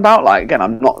thinking about. Like, again,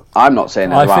 I'm not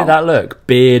saying I think that look,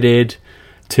 bearded,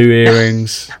 2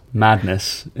 earrings,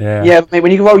 madness. Yeah, mate.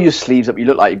 When you roll your sleeves up, you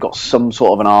look like you've got some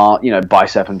sort of an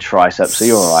bicep and tricep. So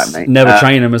you're all right, mate. Never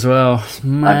train them as well.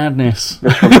 Madness.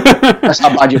 That's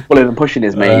how bad your pulling and pushing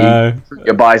is, mate.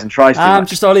 Your bis and tris. I'm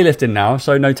just ollie lifting now,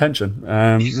 so no tension.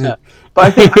 Yeah.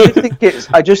 But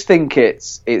I just think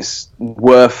it's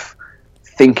worth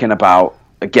thinking about,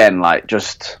 again, like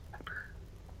just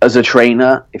as a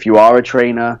trainer, if you are a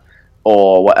trainer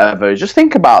or whatever, just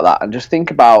think about that and just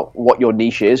think about what your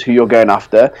niche is, who you're going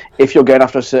after. If you're going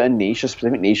after a certain niche, a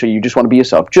specific niche, or you just want to be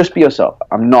yourself, just be yourself.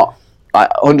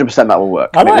 100% that will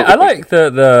work. I like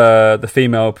the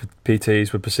female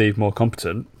PTs would perceive more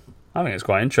competent. I think it's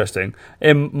quite interesting.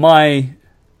 In my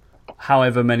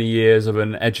however many years of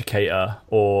an educator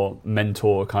or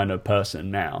mentor kind of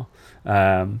person now,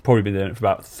 probably been doing it for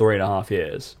about 3.5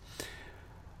 years.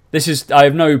 I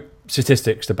have no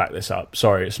statistics to back this up.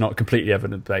 Sorry, it's not completely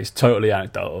evidence-based, totally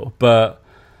anecdotal. But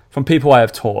from people I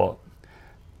have taught,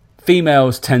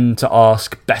 females tend to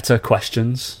ask better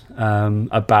questions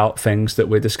about things that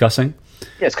we're discussing.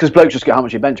 Yeah, it's because blokes just go, how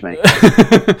much you bench, mate?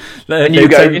 and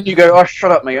you go, oh,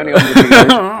 shut up, mate. Only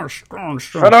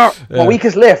shut up. Yeah. My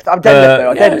weakest lift. I've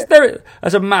deadlift, though.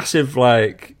 There's a massive,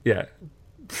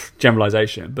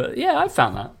 generalisation. But yeah, I've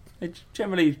found that. They're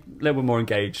generally a little bit more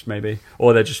engaged, maybe.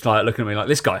 Or they're just looking at me like,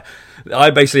 this guy. I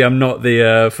basically am not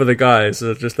for the guys.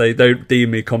 Just they don't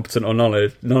deem me competent or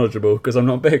knowledgeable because I'm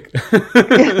not big.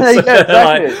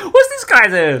 Exactly. What's this guy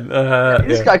doing?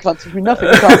 This guy can't teach me nothing.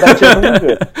 He can't bench over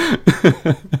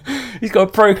 100. He's got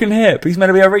a broken hip. He's meant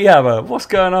to be a rehabber. What's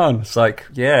going on? It's like,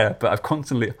 yeah, but I'm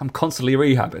constantly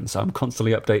rehabbing, so I'm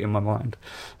constantly updating my mind.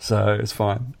 So it's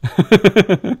fine.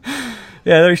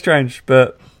 Yeah, very strange,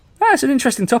 but it's an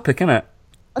interesting topic, isn't it?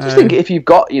 I just think if you've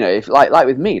got, if like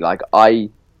with me, I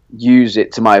use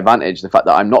it to my advantage. The fact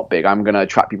that I'm not big, I'm going to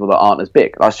attract people that aren't as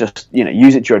big. That's just,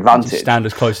 use it to your advantage. Just stand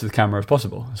as close to the camera as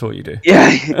possible. That's what you do.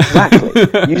 Yeah, exactly.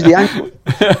 Use the angle.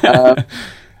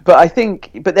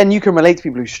 But then you can relate to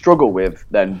people who struggle with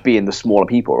then being the smaller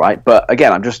people, right? But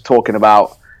again, I'm just talking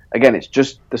about, it's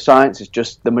just the science, it's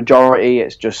just the majority,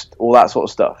 it's just all that sort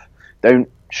of stuff. Don't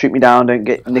shoot me down, don't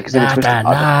get knickers in a twist.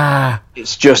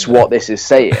 It's just what this is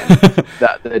saying,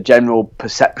 that the general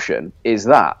perception is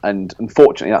that, and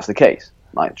unfortunately that's the case,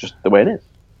 just the way it is.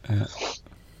 Yeah.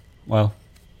 Well,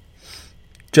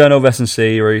 Journal of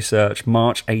S&C research,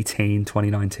 March 18,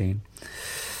 2019.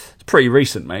 It's pretty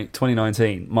recent, mate.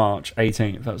 2019, March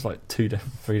 18th. That was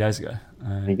 3 days ago.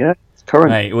 There you go. It's current.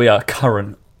 Mate, we are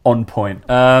current, on point.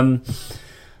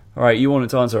 All right, you wanted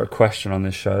to answer a question on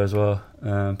this show as well.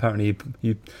 Apparently,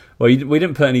 we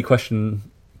didn't put any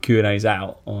question Q&As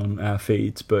out on our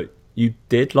feeds, but you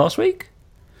did last week?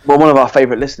 Well, one of our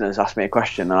favourite listeners asked me a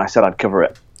question, and I said I'd cover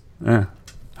it. Yeah.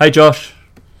 Hey, Josh.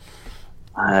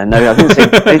 No, I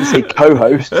didn't say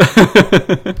co-host. Do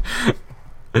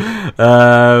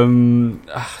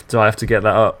I have to get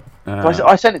that up?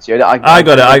 I sent it to you. I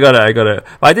got it.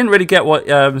 But I didn't really get what...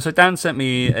 so Dan sent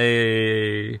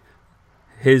me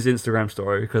his Instagram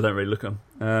story, because I don't really look at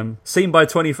them. Seen by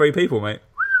 23 people, mate.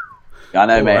 I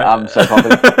know, mate. Right. I'm so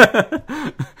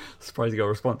popular. Surprised you got a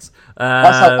response.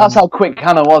 That's how quick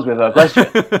Hannah was with her question.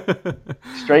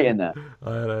 Straight in there. I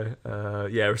know.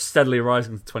 Yeah, steadily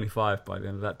rising to 25 by the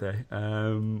end of that day.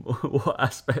 What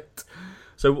aspect?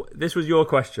 So this was your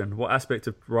question. What aspect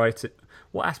of writing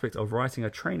a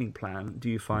training plan do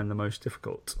you find the most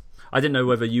difficult? I didn't know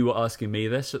whether you were asking me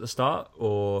this at the start,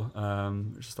 or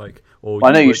just like. Or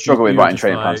I know you struggle with writing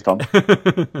training plans, Tom.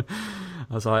 I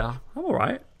was like, I'm all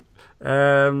right.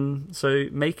 So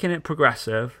making it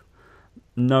progressive,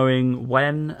 knowing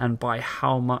when and by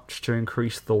how much to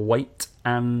increase the weight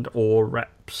and or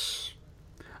reps,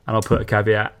 and I'll put a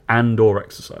caveat, and or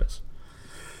exercise.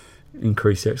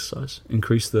 Increase the exercise.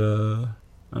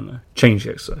 Change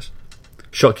the exercise.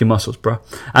 Shock your muscles, bro.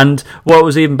 And what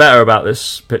was even better about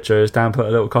this picture is Dan put a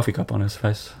little coffee cup on his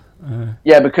face.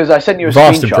 Yeah, because I sent you a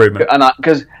vast screenshot, improvement. And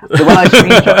because when I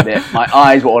screenshotted it, my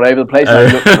eyes were all over the place and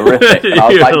it looked horrific. And I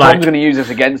was like, Tom's going to use this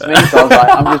against me, so I was like,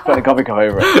 I'm just putting a coffee cup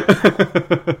over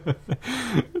it.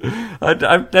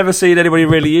 I've never seen anybody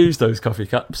really use those coffee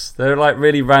cups. They're like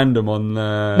really random on.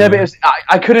 No, but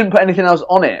I couldn't put anything else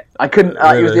on it. I couldn't.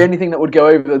 Really? It was the only thing that would go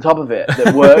over the top of it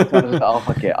that worked. I was like, oh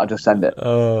fuck it, I'll just send it.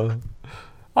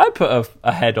 I put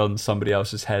a head on somebody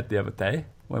else's head the other day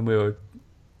when we were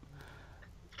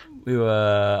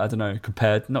I don't know,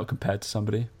 not compared to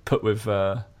somebody, put with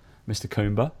Mr.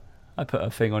 Coomber. I put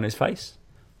a thing on his face.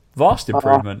 Vast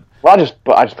improvement. Well, I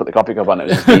just put the coffee cup on it. It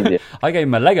was just easier. I gave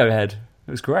him a Lego head.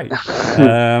 It was great.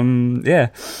 Yeah.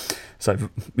 So,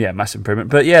 yeah, massive improvement.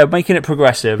 But yeah, making it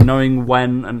progressive, knowing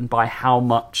when and by how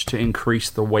much to increase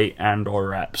the weight and or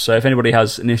reps. So if anybody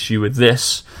has an issue with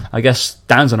this, I guess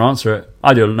Dan's going to answer it.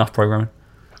 I do enough programming.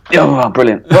 Oh,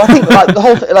 brilliant! Well, I think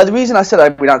the reason I said I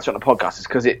would answer on the podcast is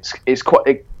because it's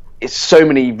so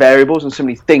many variables and so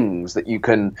many things that you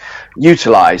can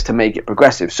utilize to make it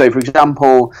progressive. So, for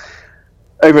example,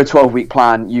 over a 12-week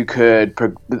plan, you could,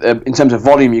 in terms of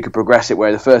volume, you could progress it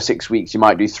where the first 6 weeks you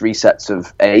might do 3 sets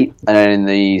of 8, and then in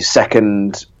the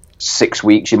second 6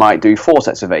 weeks you might do 4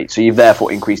 sets of 8. So you've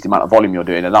therefore increased the amount of volume you're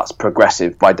doing, and that's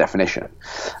progressive by definition.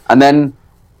 And then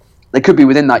there could be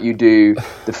within that you do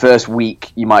the first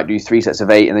week you might do 3 sets of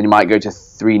 8, and then you might go to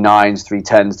 3 9s, 3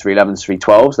 10s, 3 11s, 3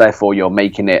 12s. Therefore you're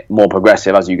making it more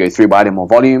progressive as you go through by adding more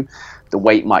volume. The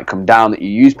weight might come down that you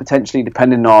use potentially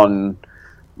depending on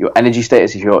your energy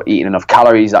status. If you're eating enough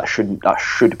calories, that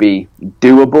should be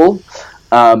doable.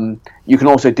 You can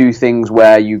also do things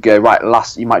where you go, right,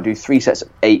 you might do 3 sets of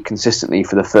 8 consistently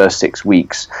for the first 6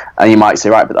 weeks, and you might say,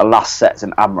 right, but the last set's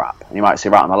an AMRAP, and you might say,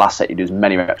 right, on the last set you do as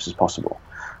many reps as possible.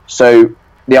 So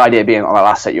the idea being on that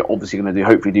last set you're obviously going to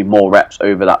hopefully do more reps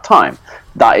over that time.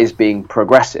 That is being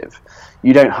progressive.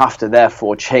 You don't have to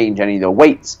therefore change any of the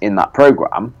weights in that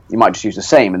program. You might just use the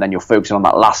same, and then you're focusing on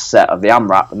that last set of the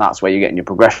AMRAP, and that's where you're getting your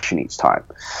progression each time.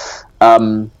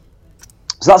 So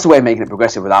that's a way of making it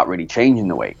progressive without really changing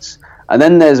the weights. And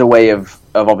then there's a way of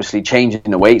obviously changing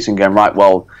the weights and going, right,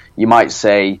 well, you might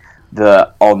say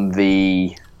that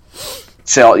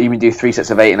so you can do 3 sets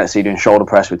of 8, and let's say you're doing shoulder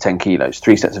press with 10 kilos,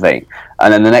 3 sets of 8.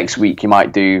 And then the next week you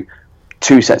might do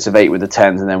 2 sets of 8 with the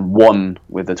 10s and then 1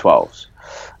 with the 12s.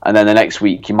 And then the next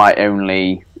week you might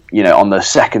only, on the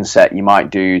second set you might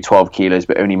do 12 kilos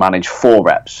but only manage 4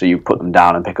 reps. So you put them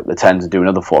down and pick up the 10s and do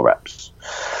another 4 reps.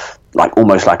 Like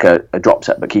almost like a drop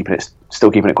set, but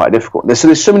still keeping it quite difficult.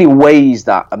 There's so many ways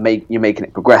that you're making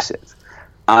it progressive.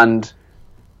 And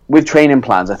with training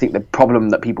plans, I think the problem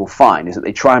that people find is that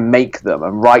they try and make them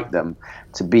and write them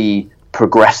to be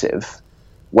progressive,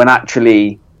 when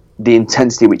actually the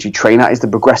intensity which you train at is the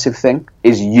progressive thing,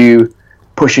 is you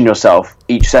pushing yourself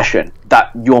each session,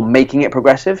 that you're making it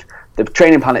progressive. The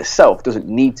training plan itself doesn't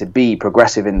need to be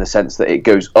progressive in the sense that it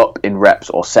goes up in reps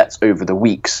or sets over the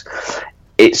weeks.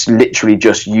 It's literally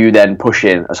just you then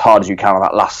pushing as hard as you can on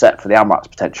that last set for the AMRAPs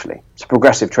potentially. It's a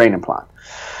progressive training plan.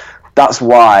 That's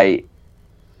why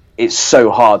it's so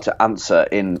hard to answer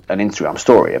in an Instagram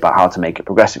story about how to make it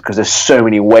progressive, because there's so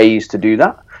many ways to do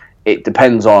that. It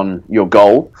depends on your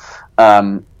goal.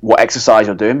 what exercise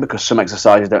you're doing, because some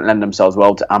exercises don't lend themselves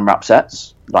well to AMRAP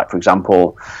sets. Like, for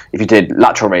example, if you did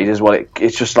lateral raises, well,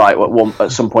 it's just like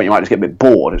at some point you might just get a bit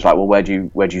bored. It's like, well, where do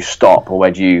you stop, or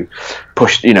where do you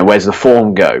push? Where's the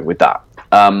form go with that?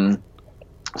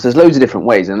 So there's loads of different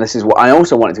ways, and this is what I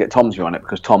also wanted to get Tom's view on it,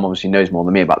 because Tom obviously knows more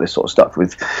than me about this sort of stuff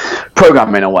with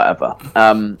programming or whatever.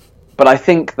 But I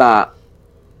think that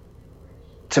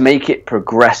to make it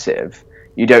progressive,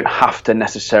 you don't have to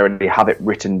necessarily have it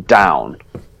written down,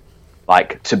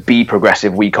 like, to be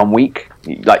progressive week on week.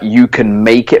 Like, you can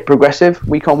make it progressive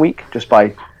week on week just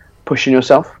by pushing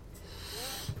yourself.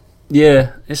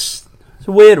 Yeah, it's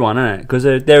a weird one, isn't it? Because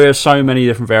there are so many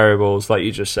different variables, like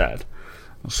you just said.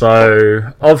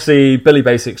 So, obviously, Billy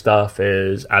Basic stuff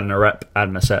is adding a rep,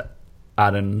 adding a set,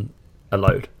 adding a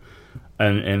load.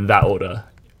 And in that order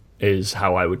is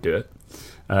how I would do it.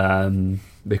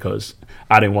 Because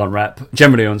adding one rep,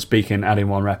 generally on speaking, adding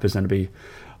one rep is going to be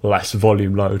less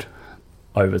volume load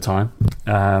over time.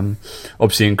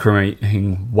 Obviously,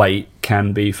 increasing weight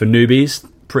can be, for newbies,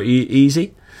 pretty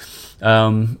easy.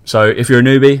 So if you're a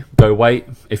newbie, go weight.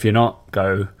 If you're not,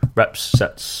 go reps,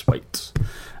 sets, weights.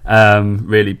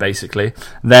 Really, basically.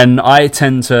 Then I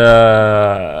tend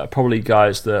to, probably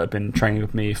guys that have been training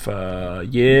with me for a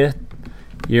year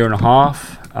and a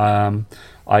half,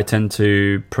 I tend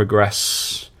to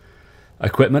progress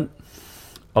equipment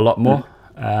a lot more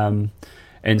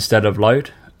instead of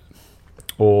load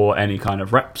or any kind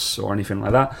of reps or anything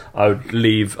like that. I would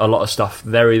leave a lot of stuff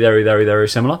very, very, very, very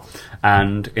similar.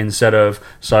 And instead of,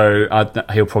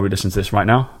 he'll probably listen to this right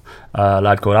now, a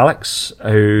lad called Alex,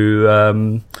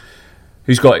 who's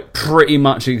got pretty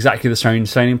much exactly the same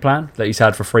training plan that he's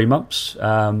had for 3 months.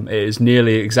 It is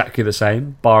nearly exactly the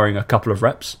same, barring a couple of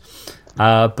reps.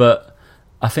 But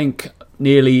I think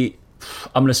nearly,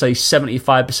 I'm going to say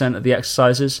 75% of the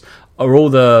exercises are all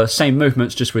the same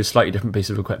movements, just with slightly different pieces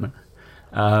of equipment.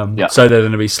 So they're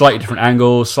going to be slightly different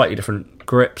angles, slightly different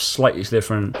grips, slightly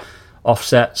different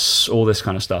offsets, all this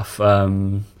kind of stuff.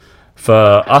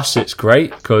 For us, it's great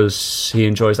because he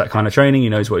enjoys that kind of training. He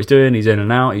knows what he's doing. He's in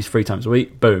and out. He's 3 times a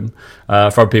week. Boom. For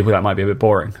other people, that might be a bit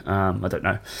boring. I don't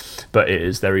know. But it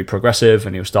is very progressive,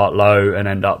 and he'll start low and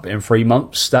end up in 3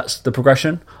 months. That's the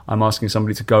progression. I'm asking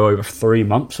somebody to go over 3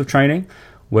 months of training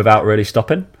without really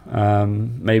stopping.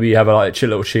 Maybe you have a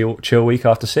chill week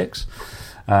after 6.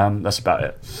 That's about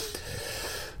it.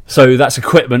 So that's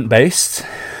equipment based.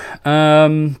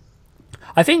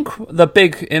 I think the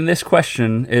big in this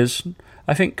question is,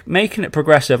 I think making it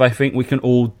progressive, I think we can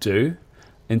all do.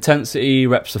 Intensity,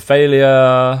 reps of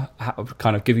failure,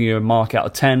 kind of giving you a mark out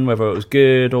of 10, whether it was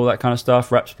good, all that kind of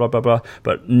stuff, reps, blah, blah, blah.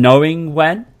 But knowing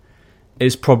when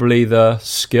is probably the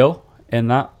skill in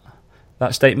that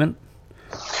statement.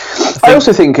 I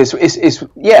also think it's but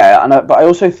I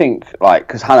also think, like,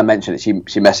 because Hannah mentioned it, she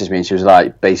messaged me and she was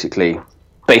like, basically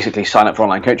sign up for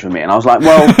online coaching with me, and I was like,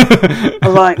 well, I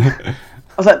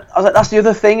was like, that's the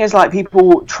other thing, is like,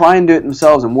 people try and do it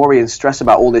themselves and worry and stress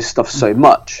about all this stuff so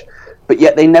much, but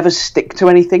yet they never stick to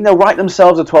anything. They'll write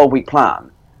themselves a 12-week plan,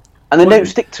 and they don't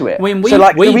stick to it. We do that.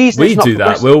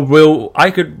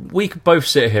 We could both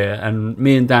sit here, and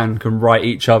me and Dan can write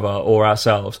each other or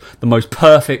ourselves the most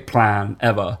perfect plan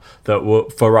ever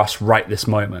for us right this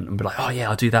moment, and be like, oh yeah,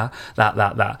 I'll do that.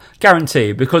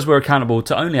 Guarantee, because we're accountable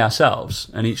to only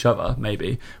ourselves and each other.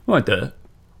 Maybe we won't do it.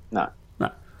 No.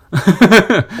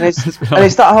 and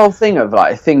it's that whole thing of,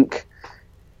 like, I think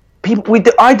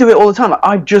I do it all the time. Like,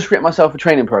 I've just written myself a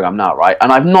training program now, right?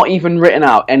 And I've not even written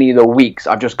out any of the weeks.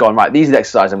 I've just gone, right, these are the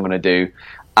exercises I'm going to do,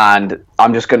 and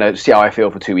I'm just going to see how I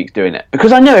feel for 2 weeks doing it.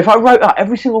 Because I know if I wrote out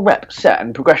every single rep, set,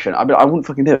 and progression, I wouldn't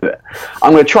fucking do it.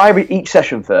 I'm going to try each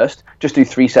session first, just do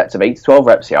 3 sets of 8 to 12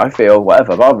 reps, see how I feel,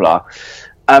 whatever, blah, blah.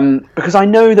 Because I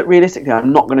know that realistically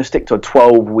I'm not going to stick to a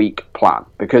 12-week plan,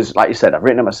 because, like you said, I've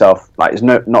written it myself. Like, there's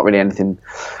not really anything.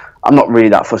 I'm not really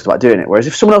that fussed about doing it. Whereas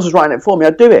if someone else was writing it for me,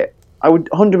 I'd do it. I would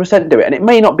 100% do it. And it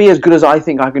may not be as good as I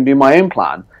think I can do my own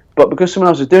plan, but because someone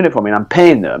else is doing it for me and I'm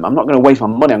paying them, I'm not going to waste my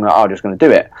money. I'm just going to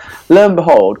do it. Lo and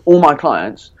behold, all my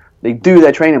clients, they do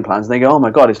their training plans and they go, oh my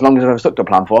God, it's as long as I've ever stuck to a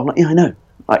plan for. I'm like, yeah, I know.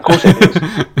 Like, of course it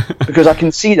is. Because I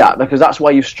can see that, because that's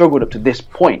why you've struggled up to this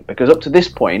point. Because up to this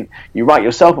point, you write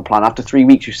yourself a plan. After 3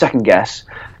 weeks, you second guess.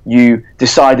 You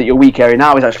decide that your weak area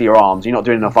now is actually your arms. You're not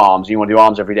doing enough arms. You want to do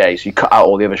arms every day, so you cut out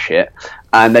all the other shit.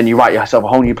 And then you write yourself a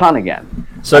whole new plan again.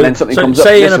 So, and then something comes up.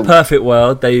 Say in a perfect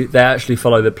world, they actually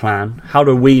follow the plan. How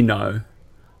do we know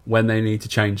when they need to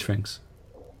change things?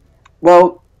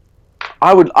 Well,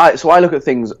 I look at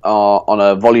things on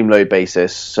a volume load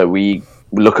basis. So we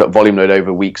look at volume load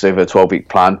over weeks, over a 12-week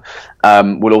plan.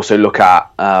 We'll also look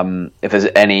at if there's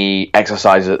any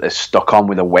exercises that they're stuck on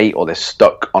with a weight, or they're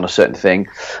stuck on a certain thing.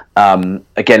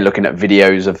 Again, looking at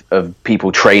videos of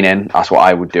people training. That's what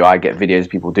I would do. I get videos of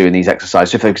people doing these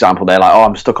exercises. So, for example, they're like, oh,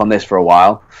 I'm stuck on this for a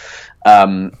while.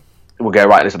 We'll go,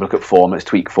 right, let's have a look at form, let's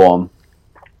tweak form,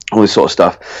 all this sort of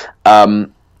stuff.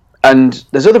 And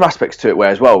there's other aspects to it where,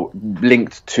 as well,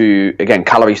 linked to, again,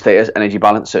 calorie status, energy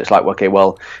balance. So it's like, okay,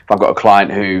 well, if I've got a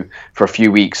client who for a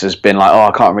few weeks has been like, oh,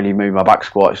 I can't really move my back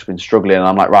squat, it's been struggling, and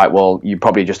I'm like, right, well, you're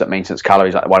probably just at maintenance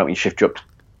calories. Like, why don't we shift you up,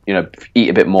 eat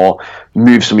a bit more,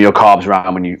 move some of your carbs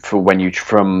around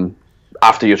from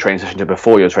after your training session to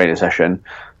before your training session.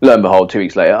 Lo and behold, 2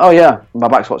 weeks later, oh yeah, my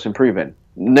back squat's improving.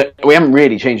 No, we haven't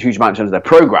really changed a huge amount in terms of their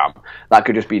program. That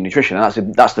could just be nutrition,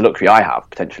 and that's the luxury I have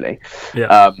potentially.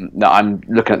 Yeah. That I'm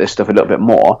looking at this stuff a little bit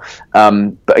more.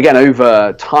 But again,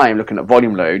 over time, looking at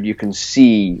volume load, you can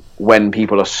see when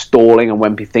people are stalling and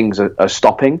when things are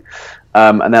stopping,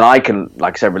 and then I can,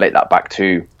 like I said, relate that back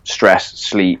to stress,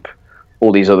 sleep,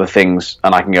 all these other things,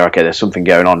 and I can go, okay, there's something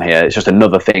going on here. It's just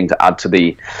another thing to add to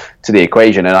the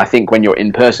equation. And I think when you're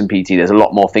in-person PT, there's a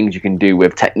lot more things you can do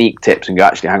with technique tips and go,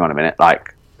 actually, hang on a minute,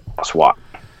 like, that's what.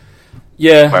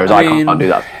 Yeah, whereas I can't do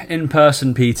that.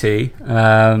 In-person PT,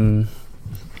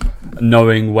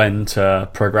 knowing when to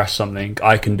progress something,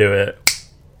 I can do it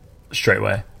straight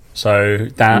away. So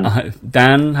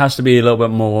Dan has to be a little bit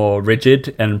more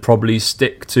rigid and probably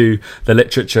stick to the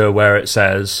literature where it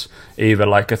says either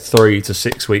like a 3 to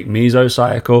 6 week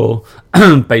mesocycle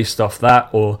based off that,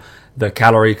 or the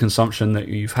calorie consumption that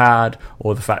you've had,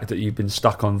 or the fact that you've been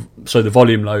stuck on. So the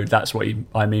volume load, that's what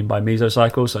I mean by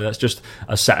mesocycle. So that's just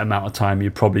a set amount of time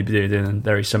you'd probably be doing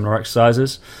very similar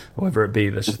exercises, whether it be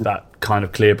that kind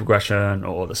of clear progression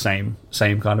or the same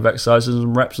kind of exercises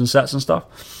and reps and sets and stuff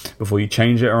before you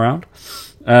change it around.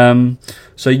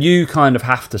 So you kind of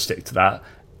have to stick to that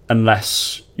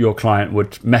unless your client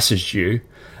would message you,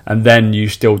 and then you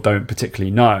still don't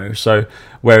particularly know. So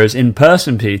whereas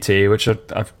in-person PT, which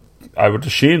I would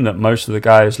assume that most of the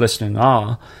guys listening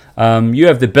are, you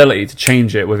have the ability to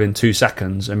change it within 2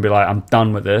 seconds and be like, I'm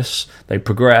done with this. They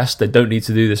progressed. They don't need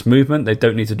to do this movement. They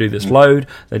don't need to do this load.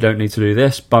 They don't need to do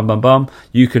this. Bum, bum, bum.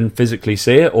 You can physically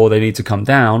see it, or they need to come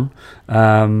down.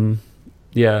 So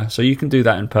you can do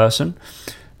that in person.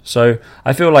 So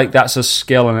I feel like that's a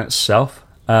skill in itself.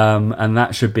 And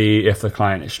that should be if the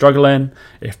client is struggling,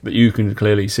 if you can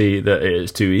clearly see that it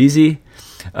is too easy.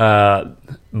 You'll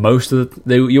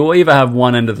either have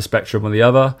one end of the spectrum or the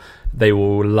other. They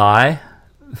will lie.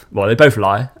 Well, they both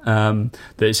lie. That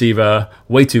it's either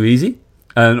way too easy,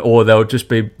 or they'll just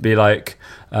be like,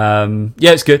 yeah,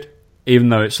 it's good, even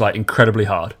though it's like incredibly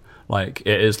hard. Like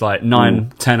it is like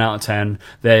 9, 10 out of 10.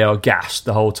 They are gassed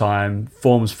the whole time.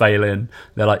 Form's failing.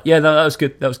 They're like, yeah, that was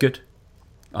good. That was good.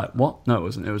 Like, what? No, it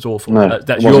wasn't. It was awful. No,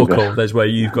 that's your call. That's where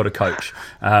you've got to coach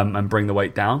and bring the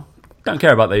weight down. Don't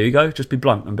care about their ego. Just be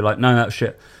blunt and be like, no, that's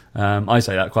shit. I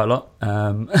say that quite a lot.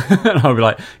 And I'll be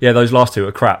like, yeah, those last two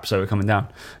are crap, so we're coming down.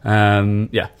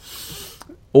 Yeah.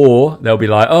 Or they'll be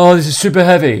like, oh, this is super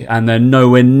heavy, and they're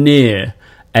nowhere near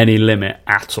any limit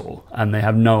at all, and they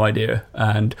have no idea.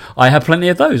 And I have plenty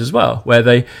of those as well, where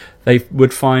they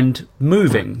would find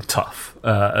moving tough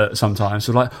sometimes.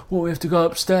 So like, well, we have to go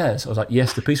upstairs. I was like,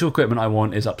 yes, the piece of equipment I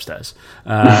want is upstairs.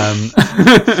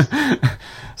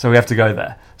 So we have to go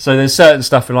there. So there's certain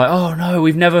stuff we're like, oh no,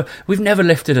 we've never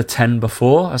lifted a 10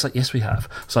 before. I was like, yes, we have.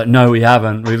 It's like, no, we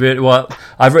haven't.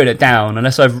 I've written it down.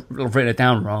 Unless I've written it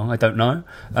down wrong, I don't know.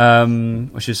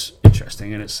 Which is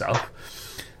interesting in itself.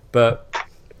 But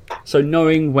so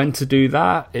knowing when to do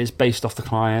that is based off the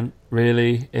client,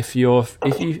 really. If you're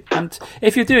doing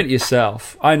it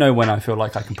yourself, I know when I feel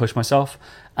like I can push myself,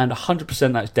 and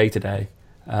 100% that's day to day.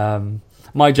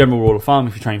 My general rule of thumb,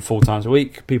 if you train 4 times a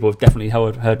week, people have definitely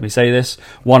heard me say this: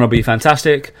 1 will be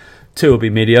fantastic, 2 will be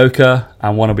mediocre,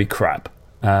 and 1 will be crap.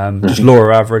 Just law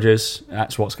of averages.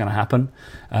 That's what's going to happen.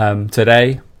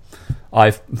 Today, I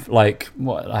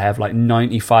have like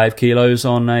 95 kilos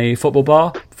on a football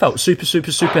bar. Felt super,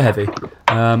 super, super heavy,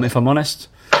 if I'm honest.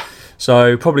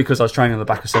 So probably because I was training on the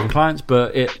back of 7 clients,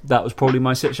 but that was probably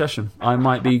my 6th session. I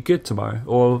might be good tomorrow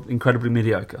or incredibly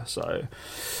mediocre. So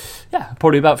yeah,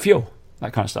 probably about fuel,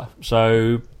 that kind of stuff.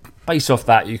 So based off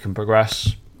that, you can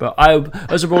progress. But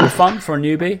as a rule of thumb for a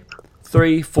newbie,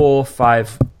 3, 4,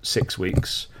 5, 6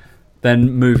 weeks.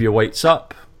 Then move your weights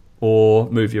up, or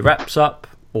move your reps up,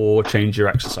 or change your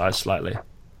exercise slightly.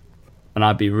 And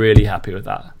I'd be really happy with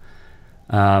that.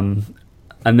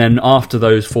 And then after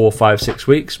those 4, 5, 6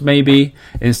 weeks, maybe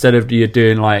instead of you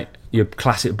doing like your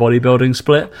classic bodybuilding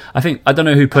split, I don't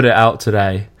know who put it out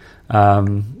today.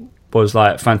 was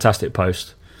like fantastic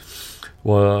post.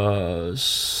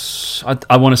 Was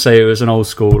I want to say it was an old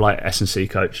school like S&C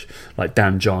coach, like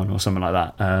Dan John or something like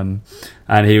that.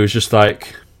 And he was just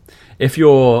like, if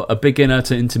you're a beginner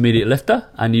to intermediate lifter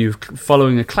and you're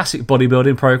following a classic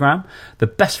bodybuilding program, the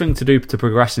best thing to do to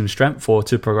progress in strength or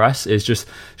to progress is just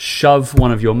shove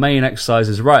one of your main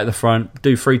exercises right at the front,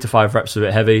 do 3 to 5 reps of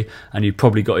it heavy, and you've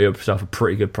probably got yourself a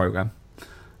pretty good program.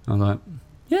 I was like,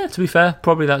 yeah, to be fair,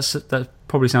 probably that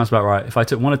probably sounds about right. If I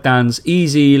took one of Dan's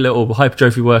easy little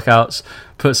hypertrophy workouts,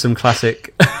 put some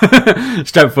classic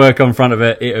strength work on front of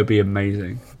it would be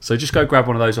amazing. So just go grab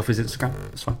one of those off his Instagram.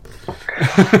 That's fine.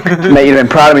 Mate, you've been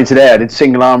proud of me today. I did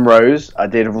single arm rows. I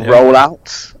did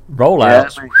rollouts.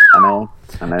 Rollouts? Yeah, I know.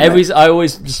 I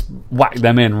always just whack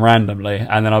them in randomly,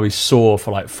 and then I'll be sore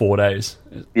for like 4 days.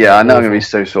 Yeah, I know I'm going to be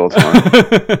so sore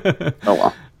tomorrow. Oh,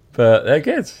 well. But they're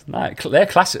good. Like, they're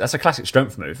classic. That's a classic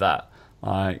strength move, that.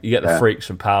 You get the freaks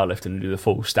from powerlifting and do the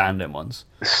full stand-in ones.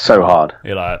 It's so hard.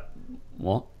 You're like,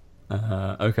 what?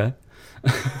 Okay.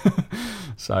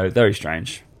 So, very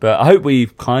strange. But I hope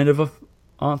we've kind of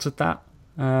answered that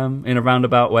in a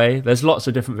roundabout way. There's lots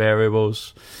of different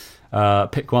variables.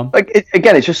 Pick one.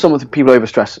 Again, it's just something people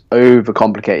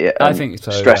overcomplicate it. And I think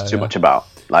so. Stress too much about.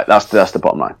 Like that's the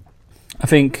bottom line. I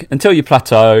think until you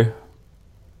plateau,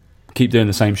 keep doing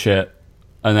the same shit.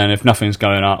 And then if nothing's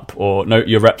going up, or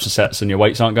your reps and sets and your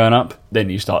weights aren't going up,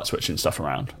 then you start switching stuff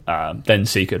around. Then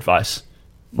seek advice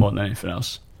more than anything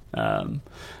else. And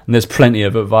there's plenty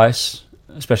of advice,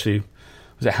 especially,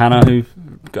 was it Hannah who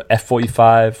got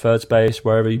F45, third space,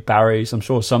 wherever Barry's? I'm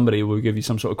sure somebody will give you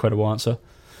some sort of credible answer.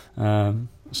 I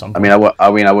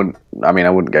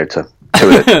wouldn't go to two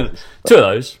of it. Two of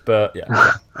those, but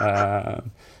yeah.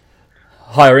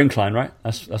 Higher incline, right?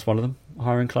 That's one of them.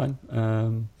 Higher incline.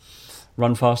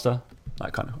 Run faster,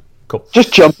 that kind of cool.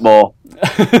 Just jump more.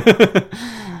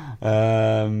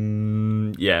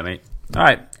 Yeah, mate. All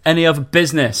right. Any other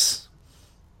business?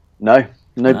 No,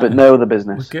 but no other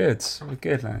business. We're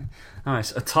good, mate.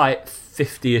 Nice. A tight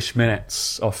 50-ish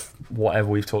minutes off whatever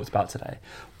we've talked about today.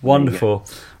 Wonderful. All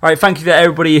right, thank you to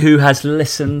everybody who has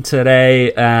listened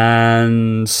today,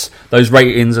 and those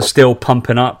ratings are still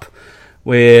pumping up.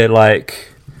 We're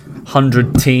like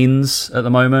 100 teens at the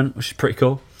moment, which is pretty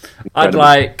cool. I'd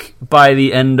like, by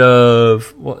the end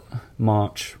of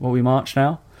March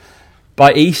now?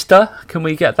 By Easter, can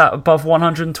we get that above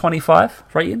 125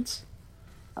 ratings?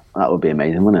 That would be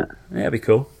amazing, wouldn't it? Yeah, that'd be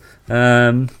cool.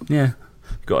 Yeah,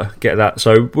 got to get that.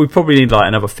 So we probably need like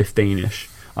another 15-ish,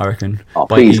 I reckon. Oh,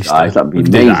 please, Easter. Guys, that'd be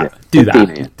amazing. Do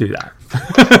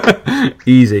that.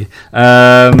 Easy.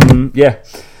 Yeah,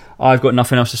 I've got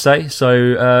nothing else to say,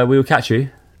 so we will catch you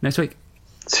next week.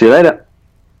 See you later.